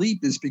like the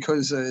leap is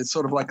because it's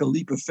sort of like a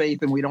leap of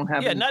faith and we don't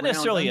have any not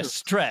necessarily a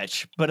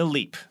stretch, but a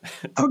leap.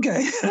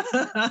 Okay.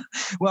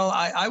 Well,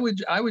 I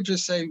would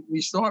just say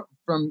we start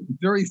from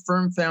very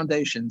firm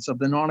foundations of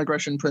the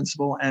non-aggression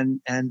principle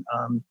and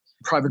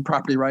private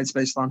property rights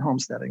based on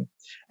homesteading.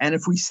 And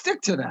if we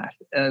stick to that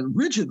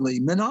rigidly,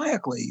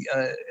 maniacally,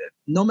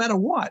 no matter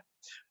what,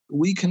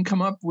 we can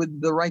come up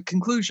with the right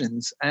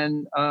conclusions.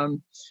 And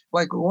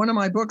like one of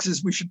my books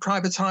is we should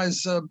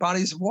privatize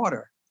bodies of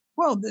water.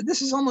 Well,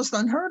 this is almost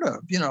unheard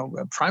of.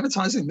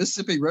 Privatizing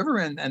Mississippi River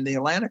and the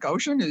Atlantic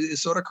Ocean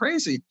is sort of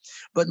crazy.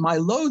 But my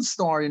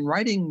lodestar in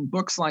writing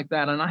books like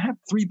that, and I have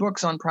 3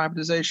 books on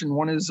privatization.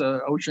 One is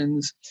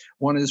oceans,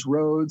 one is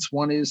roads,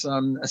 one is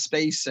a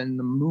space and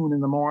the moon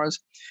and the Mars.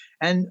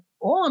 And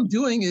all I'm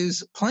doing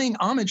is playing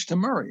homage to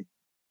Murray.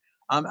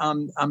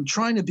 I'm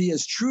trying to be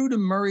as true to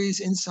Murray's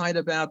insight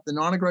about the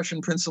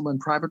non-aggression principle and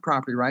private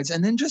property rights,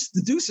 and then just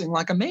deducing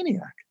like a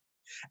maniac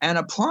and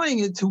applying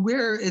it to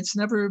where it's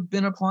never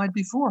been applied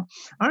before.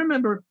 I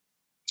remember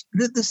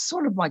that this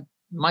sort of like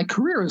my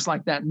career is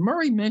like that.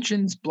 Murray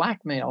mentions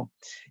blackmail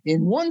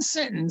in one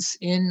sentence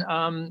in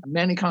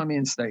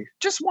Manicommian State,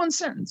 just one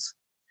sentence.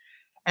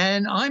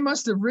 And I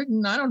must have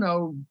written, I don't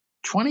know,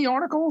 20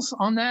 articles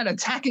on that,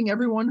 attacking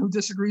everyone who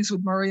disagrees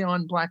with Murray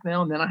on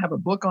blackmail. And then I have a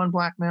book on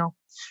blackmail.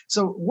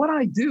 So what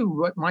I do,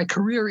 what my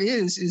career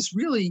is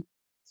really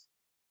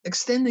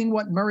extending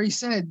what Murray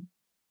said,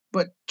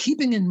 but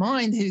keeping in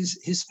mind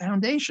his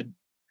foundation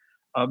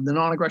of the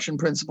non-aggression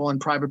principle and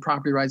private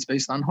property rights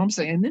based on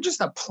homesteading, and then just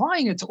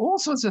applying it to all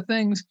sorts of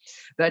things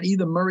that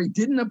either Murray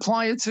didn't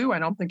apply it to. I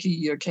don't think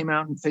he came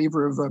out in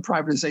favor of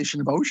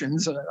privatization of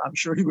oceans. I'm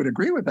sure he would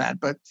agree with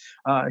that, but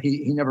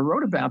he never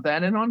wrote about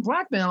that. And on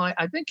blackmail,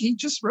 I think he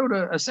just wrote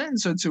a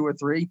sentence or 2 or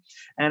 3,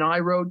 and I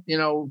wrote,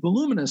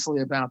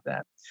 voluminously about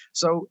that.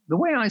 So the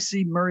way I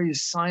see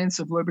Murray's Science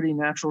of Liberty,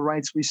 Natural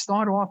Rights, we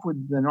start off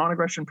with the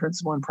non-aggression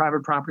principle and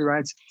private property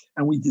rights,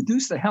 and we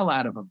deduce the hell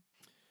out of them.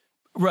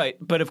 Right.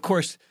 But of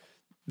course,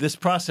 this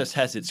process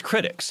has its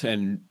critics,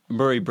 and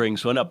Murray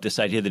brings one up, this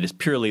idea that is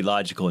purely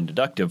logical and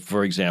deductive.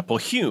 For example,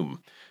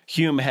 Hume.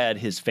 Hume had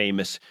his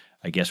famous,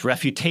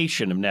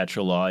 refutation of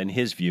natural law in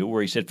his view,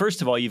 where he said,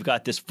 first of all, you've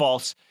got this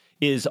false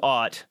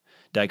is-ought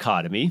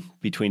dichotomy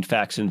between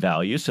facts and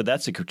values. So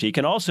that's a critique.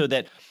 And also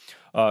that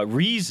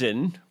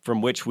reason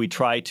from which we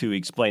try to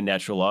explain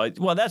natural law,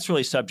 well, that's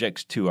really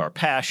subject to our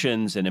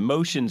passions, and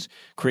emotions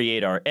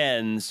create our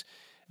ends.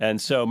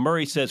 And so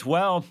Murray says,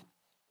 well,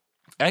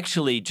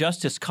 actually,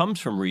 justice comes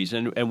from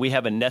reason, and we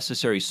have a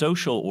necessary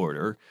social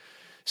order.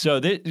 So,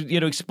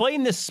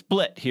 explain this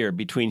split here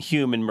between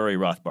Hume and Murray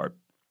Rothbard.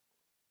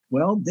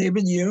 Well,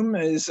 David Hume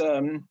is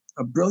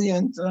a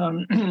brilliant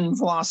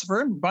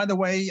philosopher. By the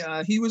way,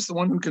 he was the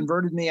one who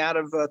converted me out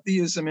of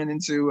theism and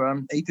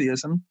into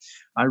atheism.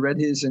 I read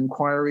his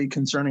Inquiry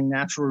Concerning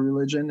Natural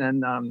Religion,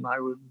 and I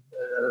was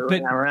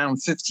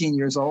around 15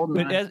 years old.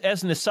 But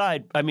as an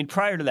aside,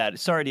 prior to that,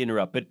 sorry to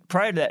interrupt, but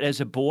prior to that, as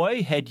a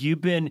boy, had you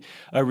been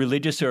a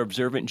religious or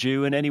observant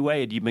Jew in any way?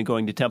 Had you been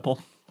going to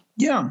temple?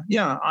 Yeah.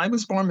 I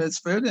was bar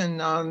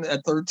mitzvahed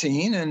at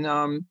 13,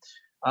 and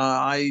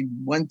I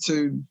went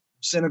to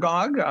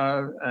synagogue,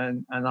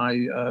 and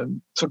I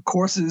took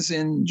courses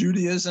in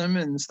Judaism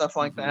and stuff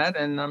like that.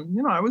 And,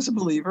 I was a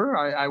believer.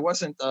 I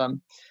wasn't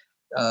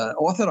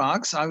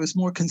Orthodox. I was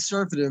more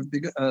conservative.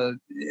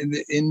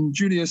 In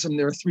Judaism,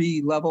 there are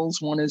 3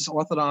 levels. One is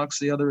Orthodox,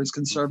 the other is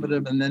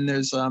conservative, and then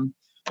there's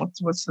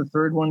what's the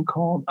third one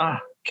called?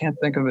 Can't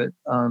think of it.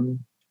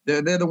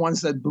 They're the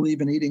ones that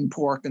believe in eating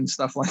pork and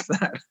stuff like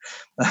that.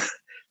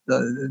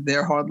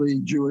 They're hardly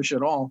Jewish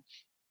at all.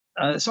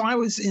 So I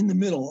was in the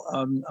middle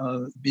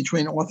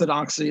between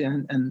Orthodoxy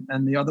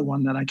and the other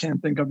one that I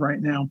can't think of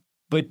right now.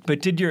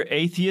 But did your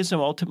atheism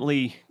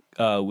ultimately,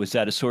 was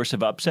that a source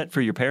of upset for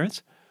your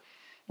parents?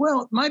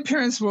 Well, my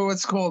parents were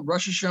what's called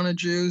Rosh Hashanah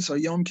Jews or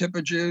Yom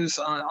Kippur Jews.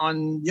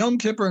 On Yom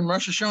Kippur and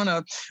Rosh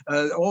Hashanah,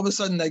 all of a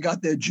sudden they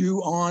got their Jew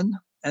on,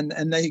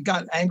 and they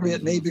got angry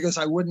at me because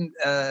I wouldn't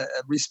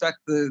respect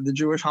the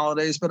Jewish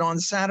holidays. But on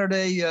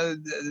Saturday,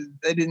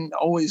 they didn't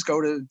always go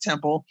to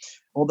temple,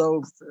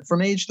 although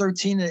from age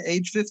 13 to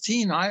age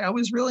 15, I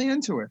was really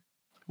into it.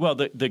 Well,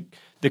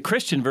 the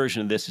Christian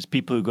version of this is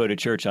people who go to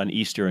church on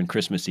Easter and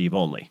Christmas Eve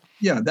only.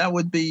 Yeah, that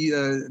would be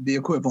the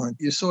equivalent.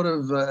 You sort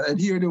of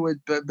adhere to it,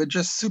 but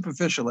just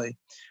superficially.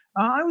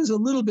 I was a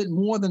little bit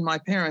more than my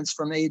parents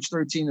from age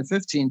 13 to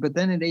 15, but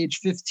then at age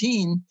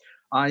 15,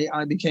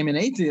 I became an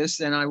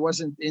atheist, and I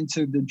wasn't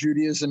into the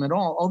Judaism at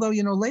all. Although,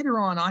 later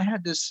on, I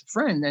had this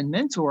friend and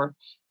mentor,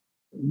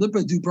 Lipa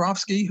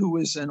Dubrovsky, who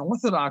was an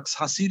Orthodox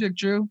Hasidic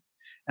Jew.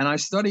 And I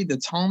studied the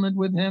Talmud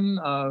with him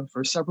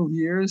for several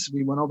years.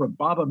 We went over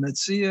Baba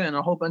Metzia and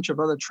a whole bunch of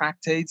other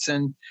tractates.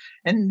 And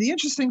the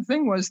interesting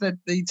thing was that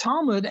the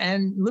Talmud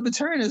and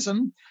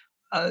libertarianism,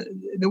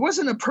 there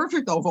wasn't a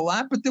perfect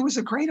overlap, but there was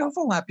a great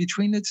overlap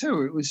between the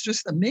two. It was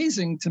just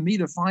amazing to me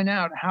to find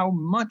out how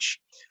much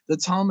the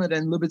Talmud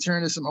and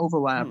libertarianism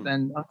overlapped.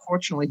 And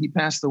unfortunately, he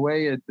passed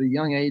away at the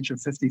young age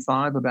of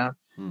 55 about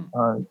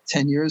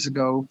 10 years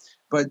ago.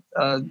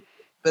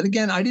 But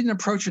again, I didn't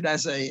approach it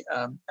as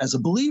a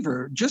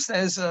believer, just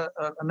as a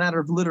matter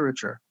of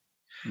literature.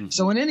 Mm-hmm.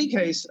 So in any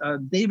case,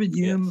 David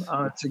Hume,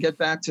 to get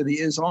back to the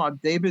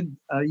is-ought, David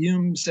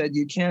Hume said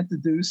you can't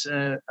deduce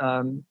an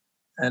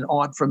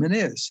ought from an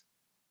is.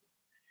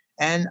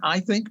 And I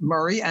think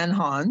Murray and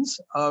Hans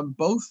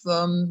both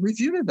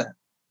refuted that.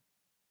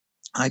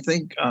 I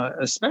think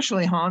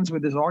especially Hans,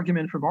 with his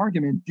argument from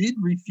argument, did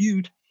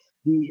refute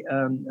the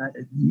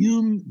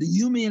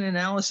Humean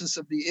analysis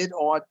of the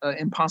it-ought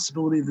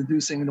impossibility of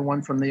deducing the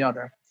one from the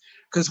other.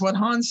 Because what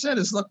Hans said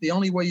is, look, the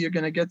only way you're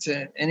going to get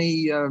to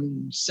any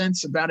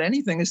sense about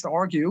anything is to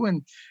argue.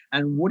 And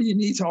what do you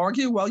need to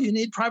argue? Well, you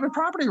need private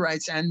property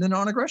rights and the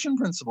non-aggression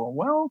principle.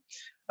 Well,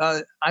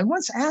 I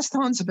once asked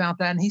Hans about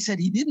that, and he said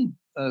he didn't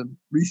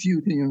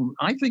refute Hume.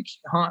 I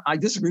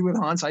disagree with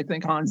Hans. I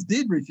think Hans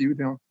did refute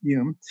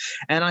Hume.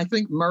 And I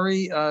think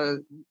Murray,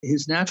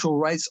 his natural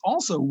rights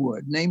also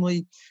would,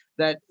 namely,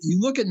 that you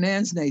look at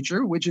man's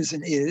nature, which is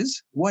an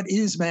is, what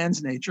is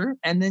man's nature,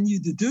 and then you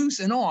deduce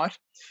an ought,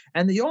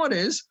 and the ought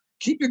is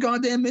keep your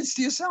goddamn mitts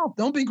to yourself.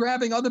 Don't be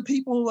grabbing other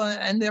people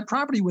and their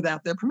property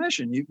without their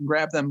permission. You can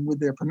grab them with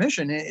their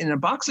permission. In a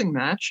boxing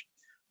match,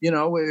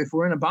 if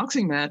we're in a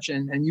boxing match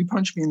and you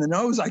punch me in the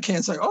nose, I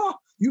can't say, oh,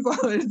 you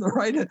violated the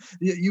right.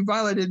 You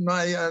violated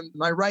my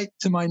right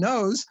to my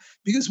nose,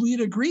 because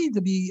we'd agreed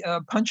to be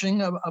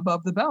punching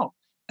above the belt.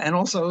 And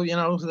also,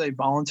 the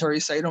voluntary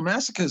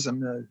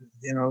sadomasochism,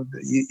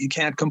 you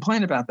can't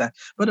complain about that.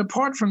 But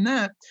apart from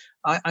that,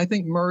 I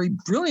think Murray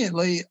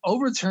brilliantly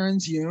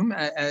overturns Hume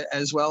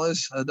as well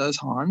as does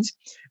Hans,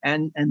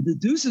 and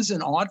deduces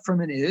an ought from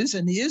an is,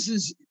 and the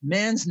is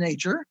man's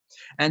nature,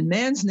 and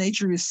man's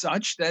nature is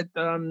such that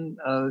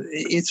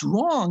it's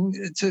wrong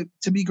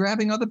to be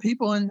grabbing other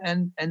people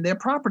and their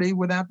property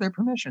without their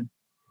permission.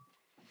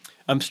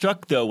 I'm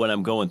struck, though, when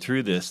I'm going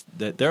through this,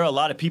 that there are a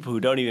lot of people who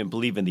don't even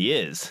believe in the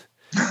is.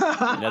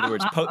 In other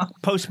words,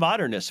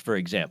 postmodernists, for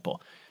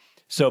example.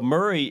 So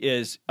Murray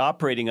is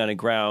operating on a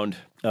ground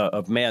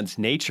of man's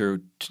nature,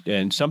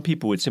 and some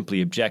people would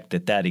simply object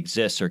that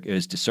exists or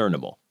is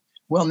discernible.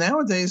 Well,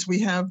 nowadays we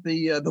have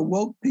the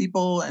woke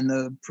people and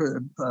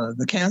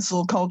the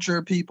cancel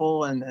culture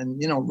people and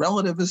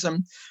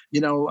relativism.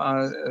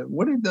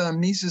 What did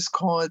Mises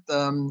call it?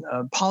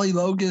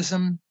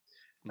 Polylogism.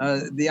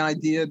 The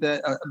idea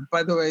that,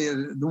 by the way,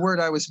 the word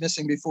I was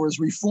missing before is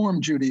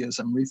Reform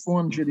Judaism.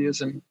 Reform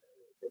Judaism.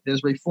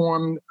 There's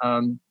Reform,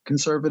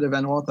 Conservative,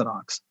 and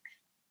Orthodox.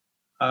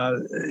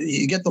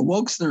 You get the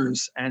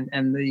wokesters and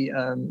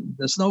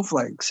the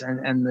snowflakes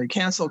and the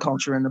cancel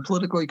culture and the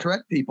politically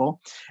correct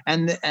people,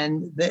 and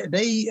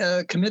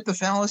they commit the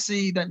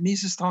fallacy that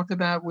Mises talked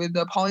about with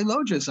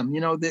polylogism.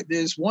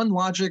 There's one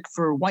logic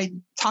for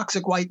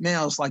toxic white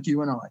males like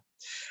you and I.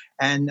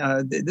 And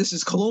this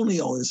is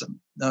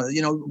colonialism.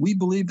 We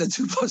believe that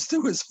 2 +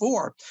 2 is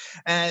 4.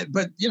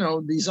 But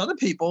these other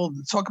people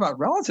talk about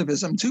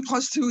relativism. 2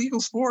 + 2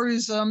 = 4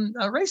 is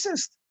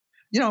racist.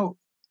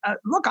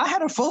 Look, I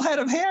had a full head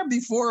of hair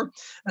before.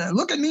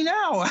 Look at me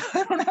now.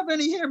 I don't have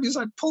any hair because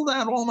I pulled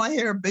out all my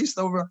hair based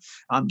over.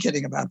 I'm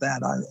kidding about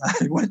that.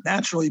 I went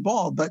naturally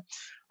bald. But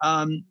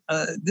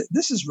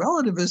this is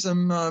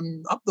relativism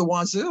up the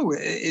wazoo.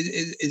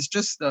 It's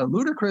just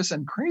ludicrous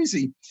and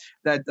crazy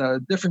that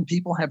different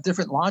people have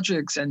different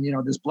logics, and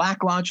there's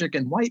black logic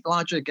and white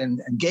logic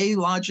and gay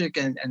logic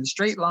and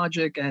straight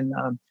logic and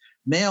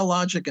male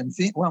logic and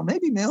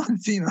maybe male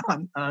and female.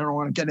 I don't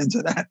want to get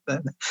into that.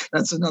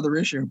 That's another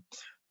issue.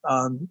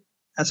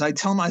 As I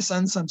tell my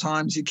son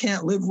sometimes, you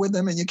can't live with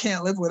them and you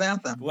can't live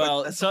without them.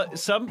 Well,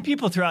 some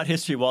people throughout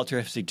history, Walter,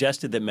 have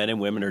suggested that men and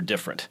women are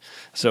different.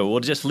 So we'll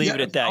just leave it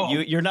at that.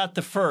 You're not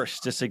the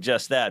first to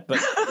suggest that, but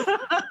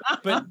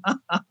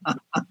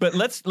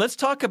let's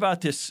talk about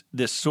this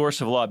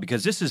source of law,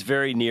 because this is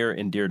very near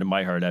and dear to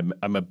my heart.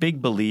 I'm a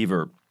big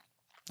believer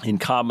in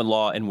common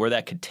law and where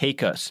that could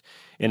take us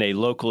in a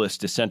localist,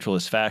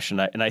 decentralist fashion.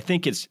 And I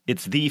think it's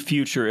the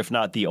future, if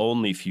not the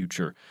only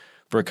future,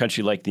 for a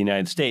country like the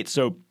United States.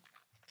 So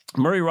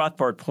Murray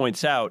Rothbard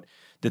points out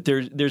that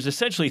there's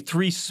essentially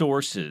 3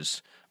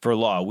 sources for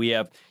law. We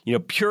have,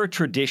 pure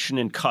tradition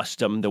and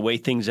custom, the way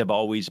things have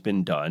always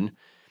been done.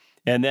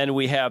 And then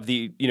we have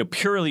the,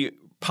 purely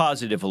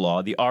positive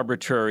law, the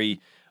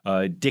arbitrary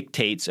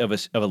dictates of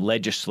a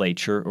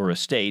legislature or a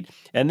state.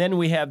 And then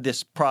we have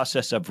this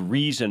process of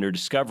reason or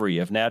discovery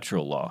of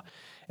natural law.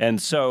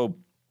 And so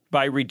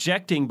by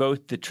rejecting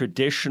both the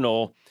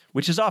traditional,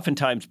 which is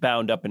oftentimes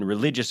bound up in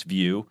religious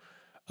view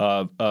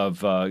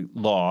of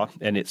law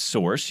and its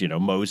source,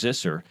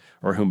 Moses or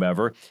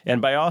whomever,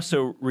 and by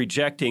also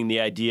rejecting the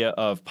idea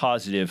of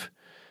positive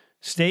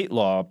state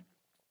law,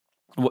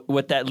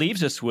 what that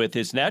leaves us with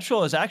is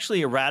natural is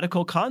actually a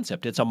radical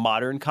concept. It's a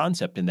modern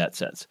concept in that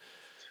sense.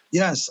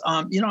 Yes.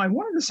 I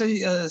wanted to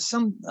say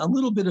a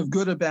little bit of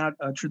good about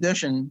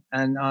tradition.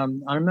 And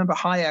I remember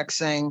Hayek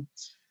saying,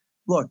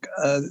 look,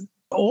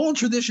 all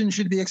tradition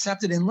should be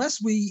accepted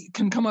unless we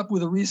can come up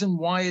with a reason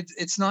why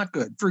it's not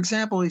good. For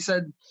example, he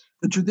said,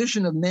 the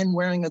tradition of men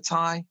wearing a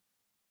tie,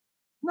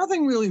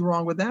 nothing really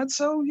wrong with that.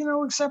 So,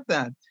 accept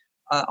that.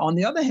 On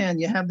the other hand,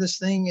 you have this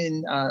thing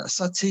in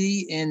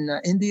Sati in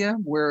India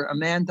where a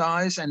man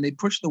dies and they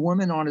push the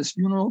woman on his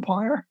funeral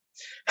pyre.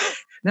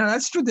 Now,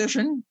 that's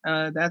tradition.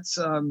 That's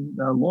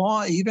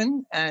law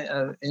even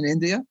in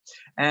India.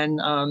 And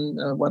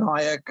what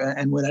Hayek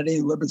and what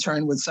any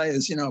libertarian would say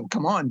is,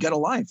 come on, get a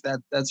life.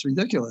 That's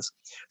ridiculous.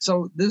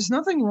 So there's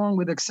nothing wrong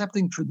with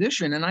accepting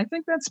tradition. And I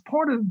think that's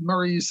part of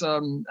Murray's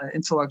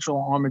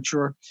intellectual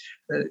armature.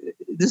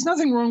 There's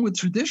nothing wrong with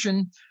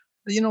tradition,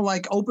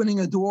 like opening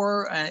a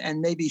door and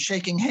maybe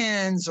shaking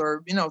hands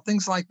or,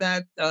 things like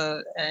that.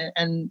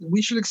 And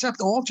we should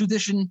accept all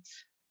tradition.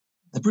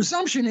 The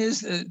presumption is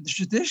the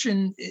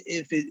tradition,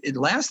 if it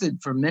lasted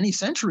for many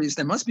centuries,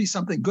 there must be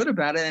something good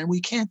about it, and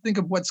we can't think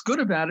of what's good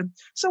about it,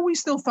 so we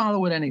still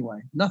follow it anyway.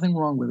 Nothing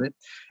wrong with it,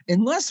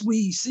 unless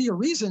we see a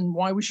reason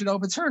why we should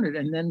overturn it,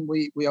 and then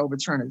we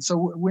overturn it.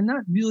 So we're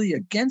not really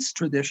against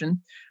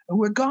tradition.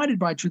 We're guided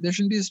by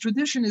tradition because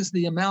tradition is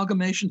the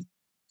amalgamation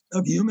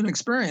of human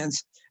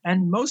experience,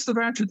 and most of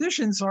our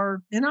traditions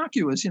are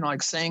innocuous,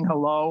 like saying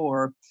hello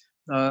or,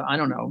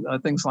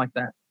 things like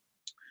that.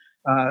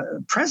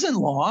 Present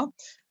law,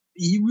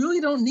 you really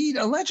don't need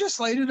a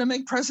legislator to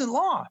make present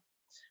law.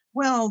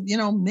 Well,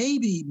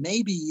 maybe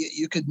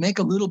you could make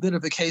a little bit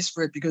of a case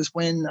for it because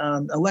when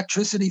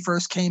electricity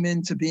first came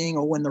into being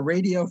or when the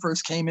radio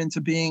first came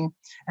into being,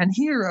 and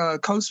here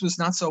Coase was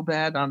not so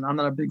bad. I'm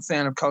not a big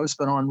fan of Coase,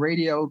 but on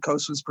radio,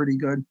 Coase was pretty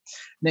good.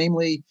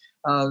 Namely,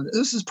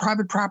 this is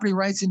private property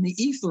rights in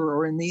the ether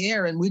or in the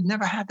air, and we'd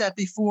never had that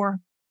before.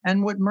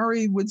 And what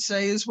Murray would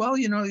say is, well,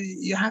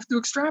 you have to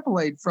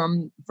extrapolate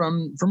from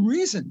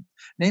reason.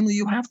 Namely,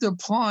 you have to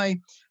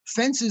apply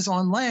fences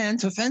on land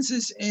to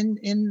fences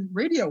in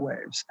radio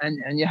waves.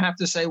 And you have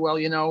to say, well,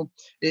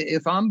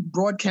 if I'm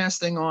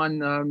broadcasting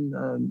on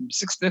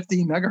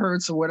 650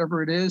 megahertz or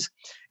whatever it is,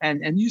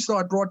 and you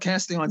start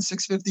broadcasting on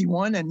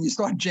 651 and you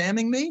start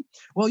jamming me,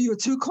 well, you're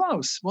too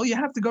close. Well, you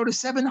have to go to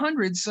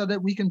 700 so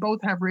that we can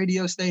both have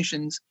radio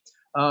stations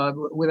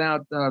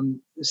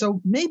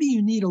so maybe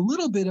you need a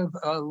little bit of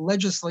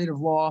legislative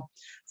law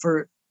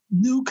for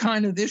new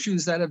kind of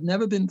issues that have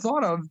never been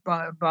thought of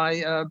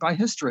by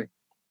history.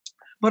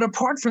 But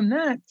apart from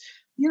that,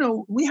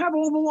 we have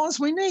all the laws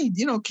we need.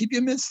 Keep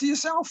your mitts to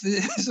yourself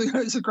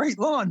is a great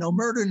law. No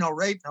murder, no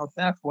rape, no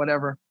theft,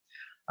 whatever.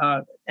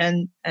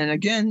 And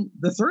again,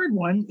 the third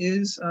one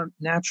is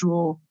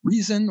natural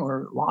reason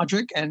or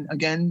logic. And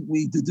again,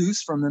 we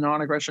deduce from the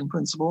non-aggression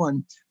principle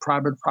and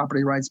private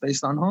property rights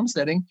based on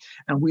homesteading,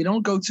 and we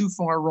don't go too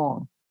far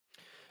wrong.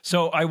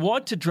 So I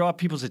want to draw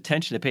people's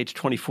attention to page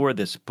 24 of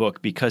this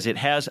book because it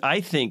has,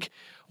 I think,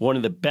 one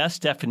of the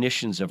best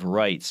definitions of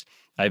rights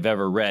I've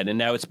ever read. And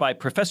now it's by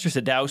Professor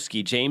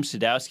Sadowski, James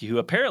Sadowski, who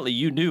apparently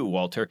you knew,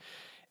 Walter.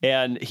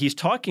 And he's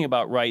talking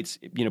about rights,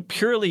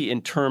 purely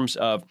in terms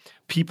of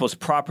people's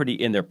property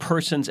in their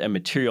persons and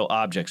material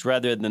objects,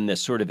 rather than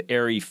this sort of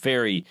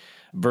airy-fairy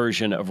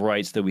version of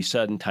rights that we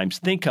sometimes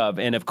think of.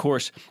 And of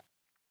course,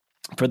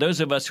 for those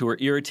of us who are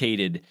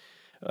irritated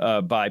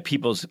by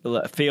people's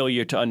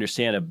failure to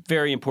understand a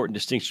very important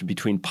distinction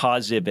between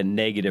positive and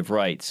negative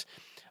rights,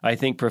 I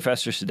think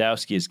Professor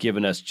Sadowski has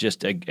given us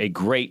just a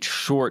great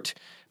short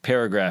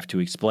paragraph to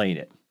explain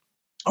it.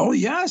 Oh,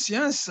 yes.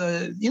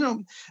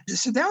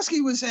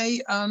 Sadowski was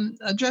a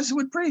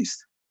Jesuit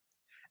priest,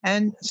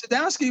 and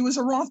Sadowski was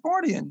a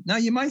Rothbardian. Now,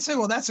 you might say,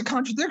 well, that's a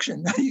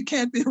contradiction. You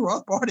can't be a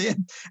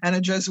Rothbardian and a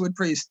Jesuit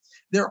priest.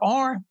 There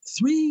are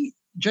 3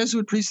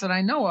 Jesuit priests that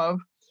I know of,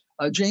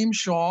 James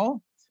Shaw,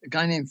 a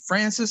guy named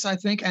Francis, I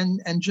think,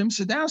 and Jim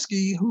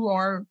Sadowski, who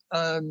are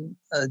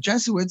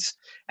Jesuits.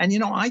 And,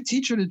 I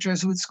teach at a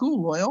Jesuit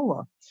school,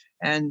 Loyola.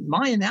 And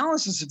my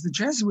analysis of the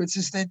Jesuits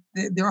is that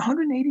they're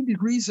 180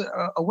 degrees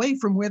away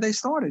from where they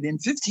started. In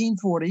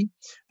 1540,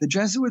 the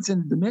Jesuits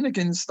and the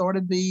Dominicans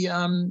started the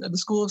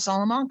School of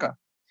Salamanca.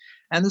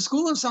 And the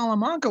School of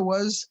Salamanca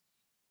was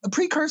a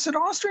precursor to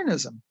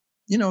Austrianism.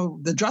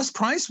 The just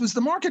price was the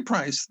market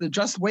price. The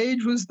just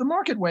wage was the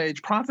market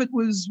wage. Profit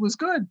was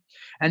good.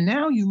 And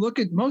now you look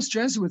at most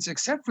Jesuits,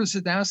 except for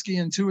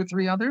Sadowski and 2 or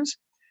 3 others,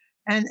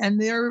 and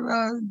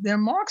they're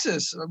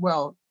Marxists.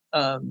 Well,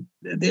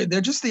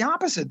 they're just the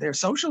opposite. They're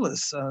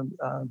socialists,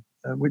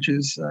 which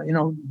is,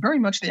 very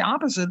much the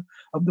opposite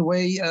of the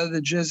way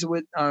the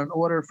Jesuit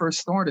order first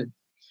started.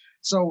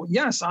 So,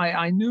 yes,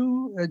 I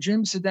knew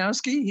Jim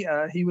Sadowski.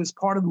 He was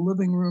part of the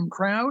living room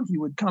crowd. He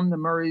would come to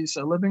Murray's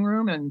living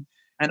room and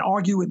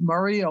argue with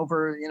Murray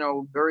over,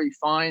 very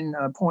fine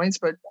points,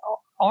 but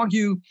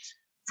argue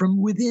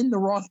from within the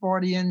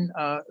Rothbardian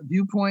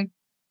viewpoint.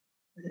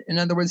 In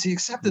other words, he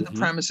accepted the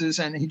premises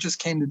and he just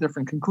came to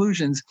different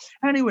conclusions.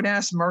 And he would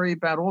ask Murray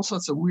about all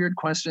sorts of weird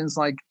questions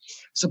like,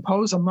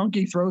 suppose a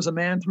monkey throws a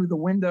man through the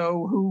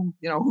window, who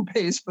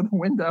pays for the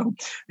window?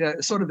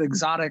 Sort of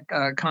exotic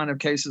kind of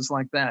cases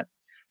like that.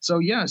 So,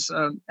 yes.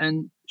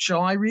 And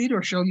shall I read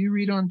or shall you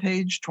read on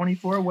page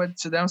 24 what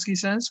Sadowski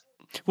says?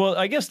 Well,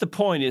 I guess the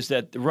point is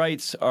that the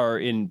rights are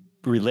in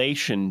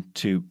relation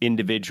to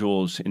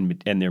individuals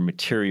and their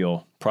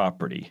material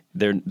property.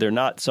 They're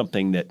not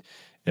something that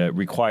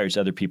requires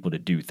other people to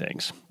do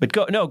things. But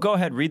go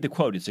ahead, read the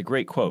quote. It's a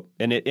great quote.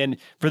 And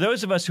for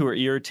those of us who are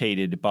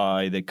irritated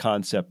by the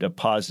concept of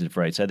positive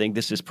rights, I think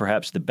this is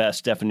perhaps the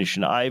best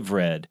definition I've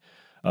read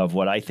of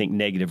what I think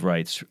negative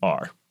rights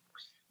are.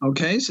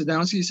 Okay,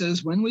 Sadowski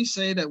says, when we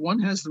say that one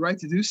has the right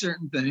to do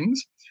certain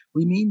things,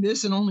 we mean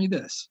this and only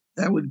this.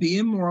 That would be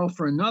immoral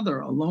for another,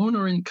 alone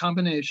or in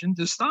combination,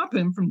 to stop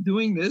him from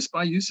doing this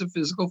by use of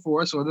physical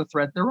force or the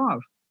threat thereof.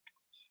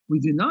 We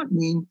do not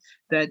mean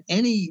that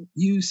any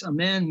use a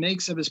man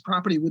makes of his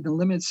property with the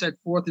limits set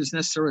forth is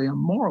necessarily a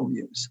moral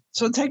use.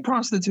 So take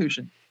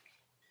prostitution.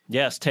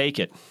 Yes, take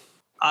it.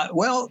 I'm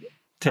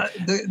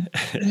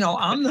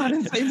not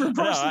in favor of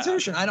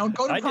prostitution. I don't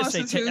go to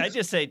prostitutes. I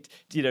just say,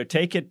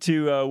 take it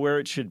to where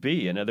it should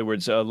be. In other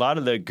words, a lot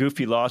of the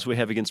goofy laws we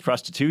have against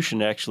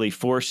prostitution actually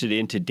force it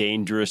into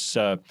dangerous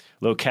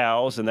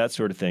locales and that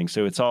sort of thing.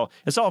 So it's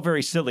all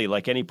very silly,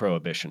 like any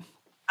prohibition.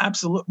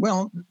 Absolutely.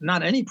 Well,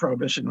 not any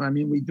prohibition. I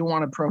mean, we do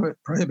want to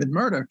prohibit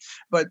murder,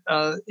 but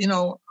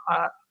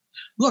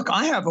look,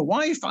 I have a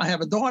wife, I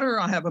have a daughter,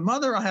 I have a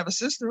mother, I have a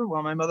sister.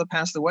 Well, my mother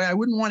passed away. I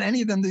wouldn't want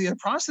any of them to be a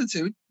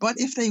prostitute. But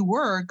if they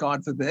were,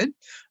 God forbid,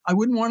 I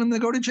wouldn't want them to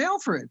go to jail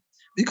for it.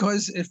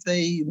 Because if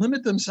they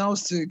limit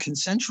themselves to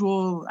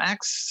consensual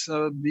acts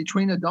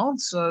between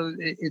adults,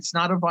 it's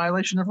not a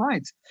violation of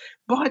rights.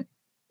 But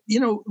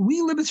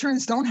we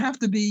libertarians don't have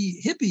to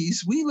be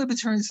hippies. We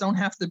libertarians don't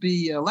have to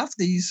be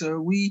lefties.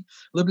 We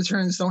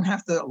libertarians don't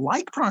have to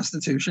like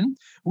prostitution.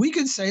 We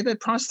could say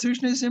that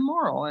prostitution is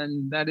immoral,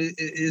 and that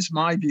is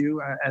my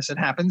view as it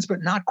happens,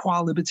 but not qua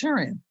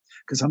libertarian,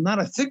 because I'm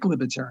not a thick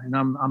libertarian.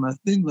 I'm a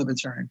thin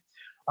libertarian.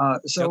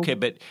 Okay,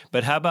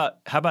 but how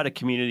about a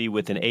community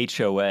with an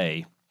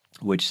HOA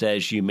which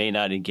says you may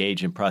not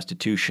engage in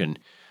prostitution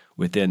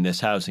within this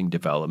housing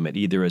development,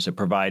 either as a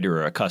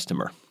provider or a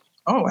customer?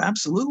 Oh,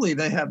 absolutely.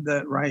 They have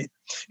that right.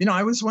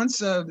 I was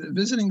once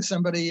visiting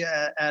somebody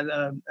at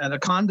a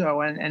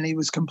condo, and he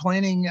was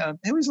complaining.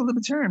 He was a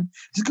libertarian.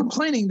 He's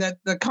complaining that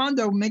the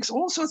condo makes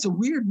all sorts of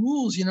weird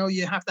rules.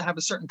 You have to have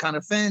a certain kind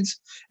of fence,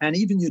 and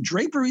even your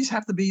draperies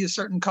have to be a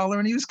certain color.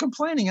 And he was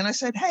complaining. And I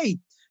said, hey,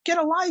 get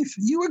a life.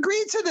 You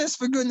agreed to this,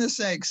 for goodness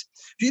sakes.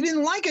 If you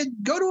didn't like it,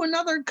 go to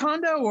another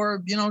condo,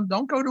 or,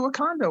 don't go to a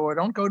condo, or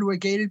don't go to a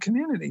gated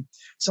community.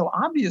 So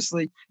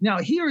obviously, now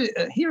here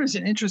is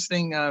an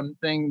interesting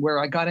thing where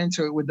I got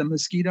into it with the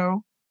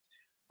mosquito.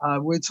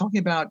 We're talking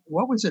about,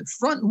 what was it?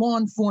 Front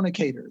lawn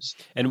fornicators.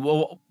 And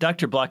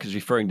Dr. Block is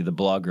referring to the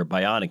blogger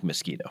Bionic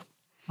Mosquito.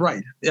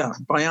 Right. Yeah.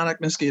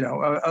 Bionic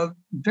Mosquito, a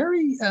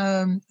very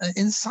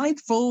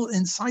insightful,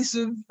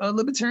 incisive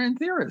libertarian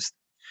theorist.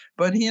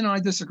 But he and I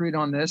disagreed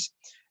on this.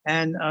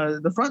 And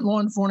the front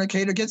lawn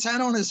fornicator gets out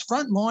on his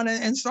front lawn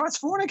and starts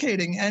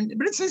fornicating.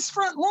 But it's his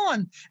front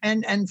lawn.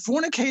 And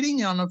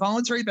fornicating on a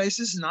voluntary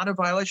basis is not a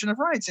violation of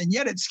rights. And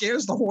yet it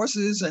scares the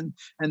horses and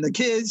the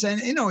kids.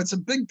 And, it's a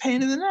big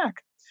pain in the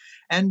neck.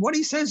 And what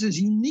he says is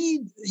you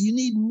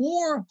need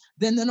more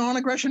than the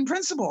non-aggression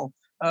principle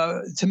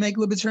to make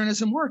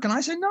libertarianism work. And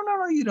I said, no,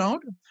 you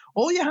don't.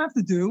 All you have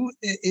to do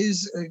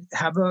is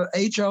have a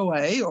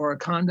HOA or a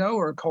condo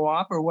or a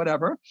co-op or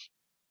whatever,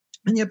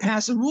 and you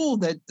pass a rule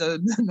that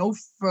no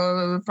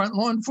front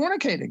lawn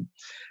fornicating.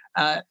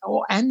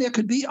 And there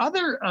could be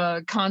other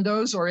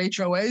condos or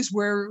HOAs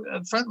where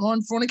front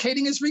lawn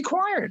fornicating is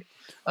required.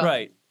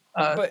 Right.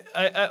 But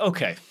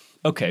okay.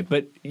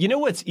 But you know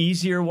what's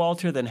easier,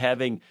 Walter, than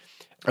having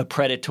a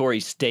predatory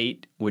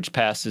state which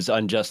passes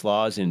unjust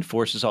laws and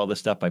enforces all this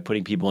stuff by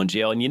putting people in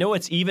jail? And you know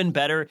what's even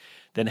better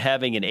than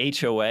having an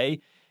HOA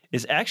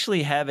is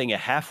actually having a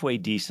halfway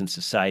decent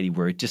society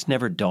where it just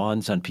never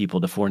dawns on people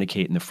to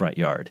fornicate in the front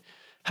yard.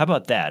 How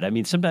about that? I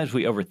mean, sometimes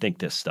we overthink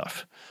this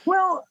stuff.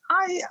 Well,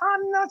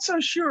 I'm not so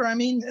sure. I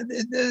mean,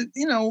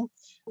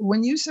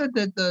 when you said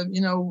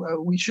that,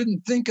 we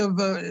shouldn't think of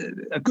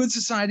a good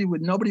society where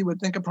nobody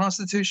would think of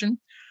prostitution.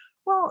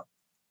 Well,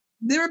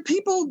 there are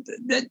people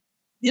that,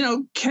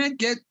 can't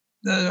get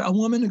a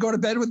woman to go to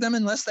bed with them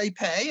unless they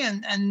pay.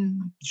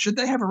 And should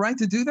they have a right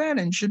to do that?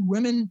 And should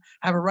women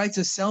have a right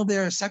to sell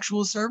their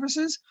sexual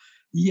services?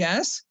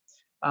 Yes.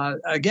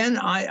 Again,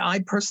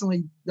 I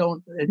personally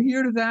don't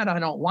adhere to that. I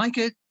don't like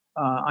it.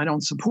 I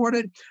don't support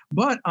it.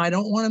 But I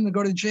don't want them to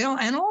go to jail.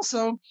 And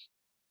also,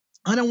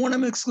 I don't want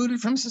them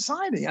excluded from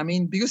society. I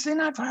mean, because they're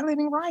not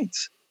violating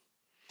rights.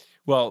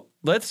 Well,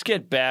 let's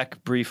get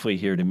back briefly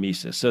here to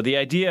Mises. So the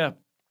idea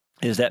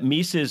is that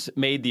Mises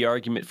made the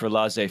argument for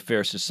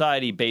laissez-faire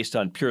society based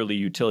on purely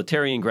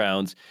utilitarian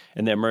grounds,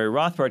 and then Murray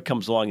Rothbard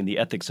comes along in the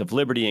ethics of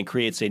liberty and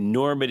creates a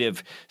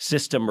normative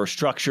system or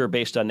structure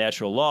based on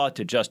natural law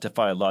to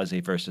justify a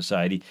laissez-faire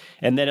society.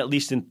 And then, at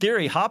least in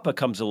theory, Hoppe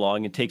comes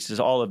along and takes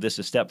all of this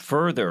a step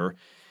further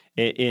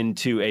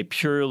into a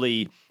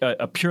purely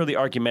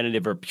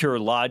argumentative or pure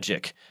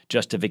logic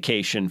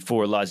justification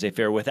for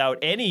laissez-faire without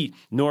any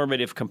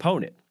normative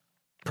component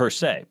per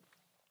se.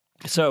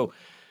 So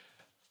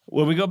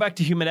when we go back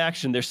to human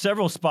action, there's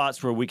several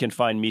spots where we can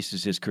find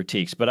Mises's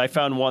critiques, but I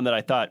found one that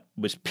I thought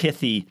was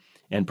pithy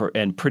and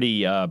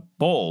pretty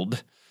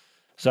bold.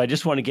 So I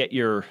just want to get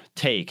your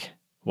take,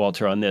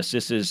 Walter, on this.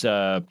 This is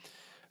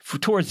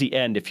towards the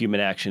end of Human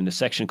Action, the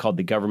section called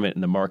The Government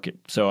and the Market.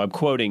 So I'm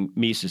quoting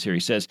Mises here. He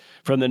says,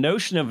 from the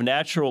notion of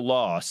natural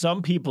law,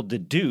 some people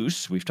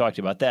deduce, we've talked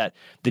about that,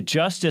 the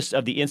justice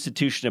of the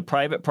institution of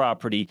private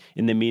property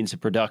in the means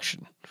of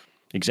production.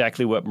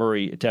 Exactly what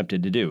Murray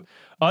attempted to do.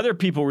 Other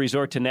people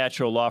resort to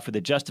natural law for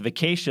the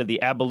justification of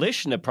the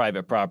abolition of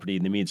private property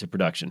in the means of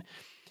production.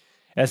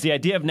 As the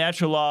idea of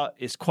natural law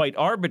is quite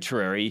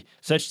arbitrary,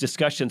 such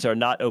discussions are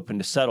not open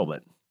to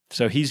settlement.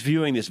 So he's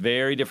viewing this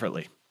very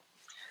differently.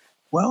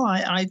 Well,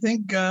 I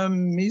think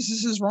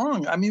Mises is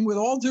wrong. I mean, with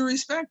all due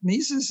respect,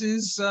 Mises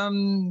is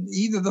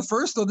either the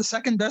first or the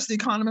second best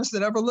economist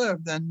that ever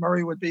lived, and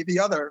Murray would be the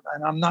other.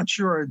 And I'm not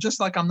sure, just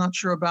like I'm not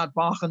sure about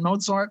Bach and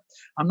Mozart,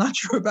 I'm not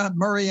sure about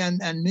Murray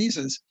and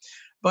Mises.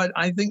 But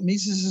I think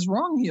Mises is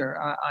wrong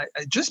here.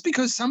 Just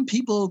because some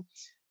people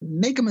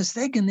make a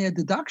mistake in their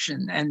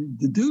deduction and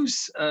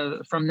deduce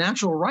from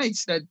natural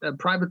rights that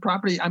private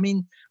property, I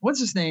mean, what's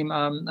his name?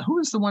 Who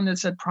is the one that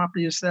said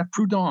property is theft?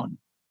 Proudhon.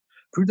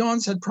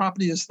 Proudhon said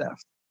property is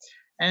theft.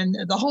 And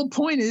the whole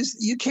point is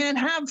you can't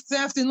have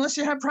theft unless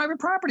you have private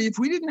property. If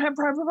we didn't have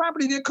private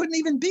property, there couldn't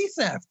even be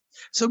theft.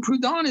 So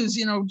Proudhon is,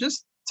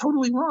 just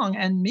totally wrong.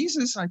 And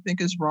Mises, I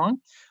think, is wrong.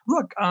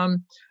 Look,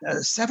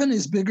 7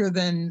 is bigger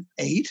than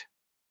 8.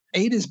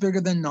 8 is bigger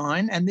than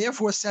 9. And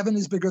therefore, 7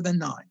 is bigger than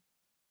 9.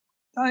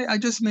 I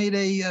just made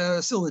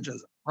a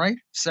syllogism, right?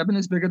 7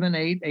 is bigger than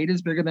 8, 8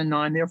 is bigger than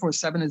 9, therefore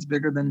 7 is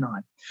bigger than 9.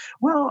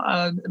 Well,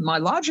 my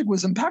logic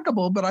was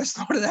impeccable, but I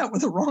started out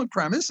with a wrong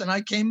premise, and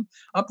I came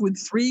up with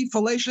 3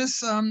 fallacious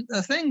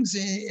things.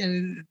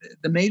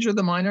 The major,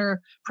 the minor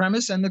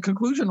premise, and the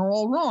conclusion are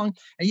all wrong,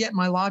 and yet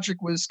my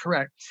logic was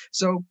correct.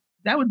 So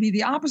that would be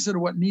the opposite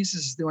of what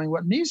Mises is doing.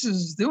 What Mises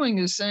is doing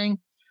is saying,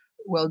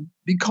 well,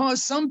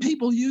 because some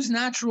people use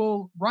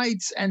natural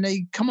rights and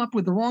they come up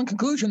with the wrong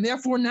conclusion,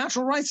 therefore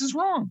natural rights is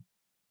wrong.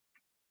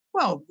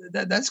 Well,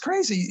 that's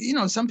crazy.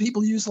 Some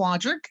people use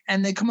logic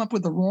and they come up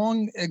with the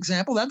wrong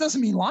example. That doesn't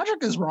mean logic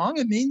is wrong.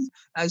 It means,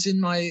 as in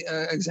my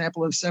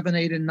example of 7,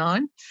 8, and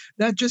 9,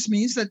 that just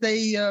means that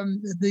they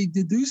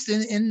deduced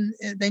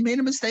they made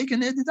a mistake in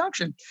their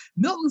deduction.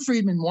 Milton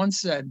Friedman once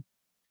said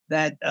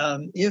that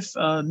if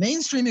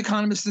mainstream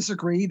economists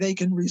disagree, they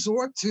can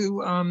resort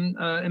to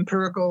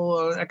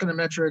empirical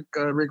econometric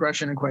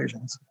regression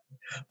equations.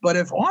 But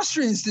if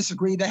Austrians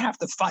disagree, they have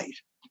to fight.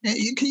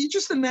 Can you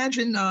just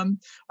imagine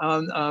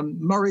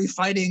Murray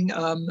fighting,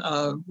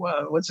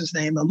 what's his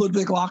name,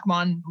 Ludwig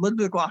Lochmann?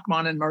 Ludwig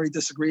Lochmann and Murray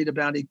disagreed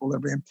about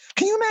equilibrium.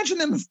 Can you imagine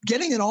them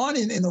getting it on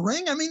in the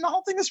ring? I mean, the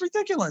whole thing is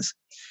ridiculous.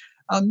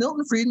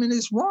 Milton Friedman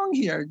is wrong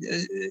here.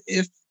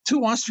 If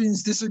 2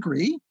 Austrians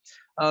disagree,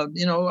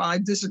 I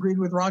disagreed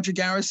with Roger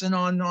Garrison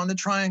on the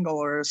triangle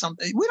or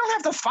something. We don't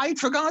have to fight,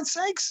 for God's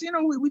sakes.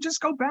 We just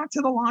go back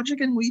to the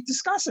logic and we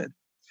discuss it.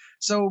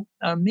 So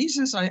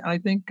Mises, I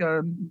think,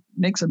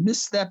 makes a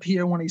misstep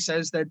here when he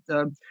says that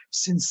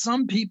since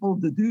some people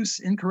deduce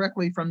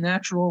incorrectly from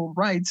natural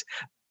rights,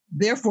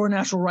 therefore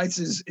natural rights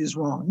is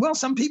wrong. Well,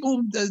 some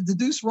people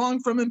deduce wrong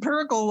from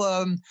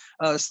empirical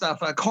stuff.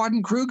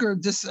 Carden Kruger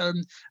just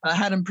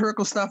had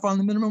empirical stuff on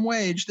the minimum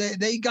wage.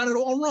 They got it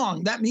all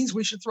wrong. That means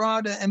we should throw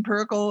out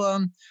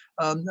empirical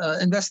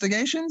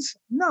investigations?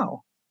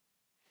 No.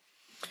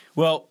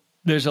 Well,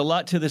 there's a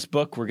lot to this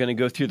book. We're going to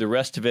go through the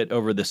rest of it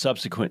over the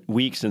subsequent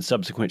weeks and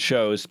subsequent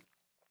shows.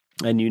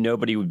 And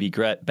nobody would be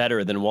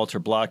better than Walter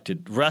Block to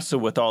wrestle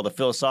with all the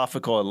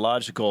philosophical and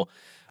logical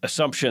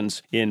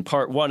assumptions in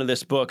part 1 of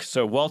this book.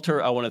 So,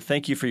 Walter, I want to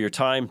thank you for your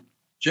time.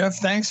 Jeff,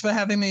 thanks for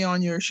having me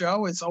on your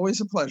show. It's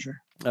always a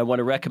pleasure. I want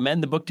to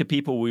recommend the book to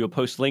people. We will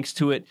post links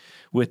to it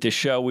with this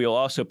show. We will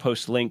also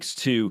post links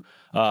to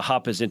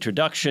Hoppe's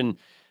introduction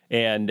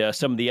and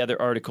some of the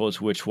other articles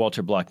which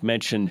Walter Block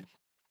mentioned.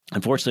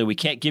 Unfortunately, we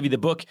can't give you the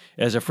book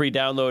as a free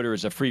download or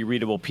as a free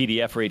readable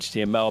PDF or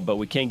HTML, but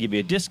we can give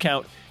you a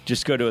discount.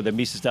 Just go to the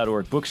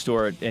Mises.org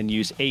bookstore and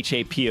use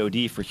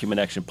HAPOD for Human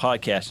Action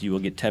Podcast. You will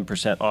get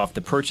 10% off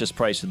the purchase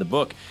price of the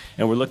book.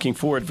 And we're looking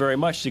forward very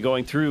much to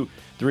going through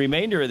the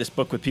remainder of this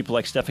book with people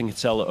like Stephan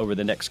Kinsella over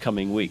the next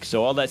coming week.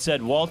 So all that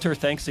said, Walter,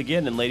 thanks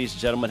again. And ladies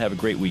and gentlemen, have a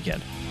great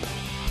weekend.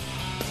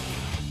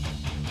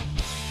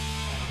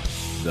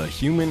 The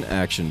Human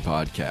Action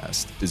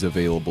Podcast is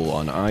available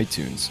on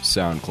iTunes,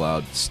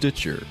 SoundCloud,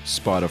 Stitcher,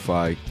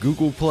 Spotify,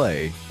 Google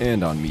Play,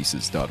 and on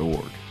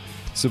Mises.org.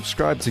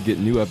 Subscribe to get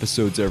new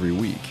episodes every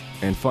week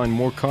and find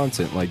more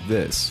content like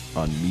this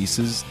on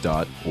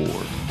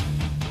Mises.org.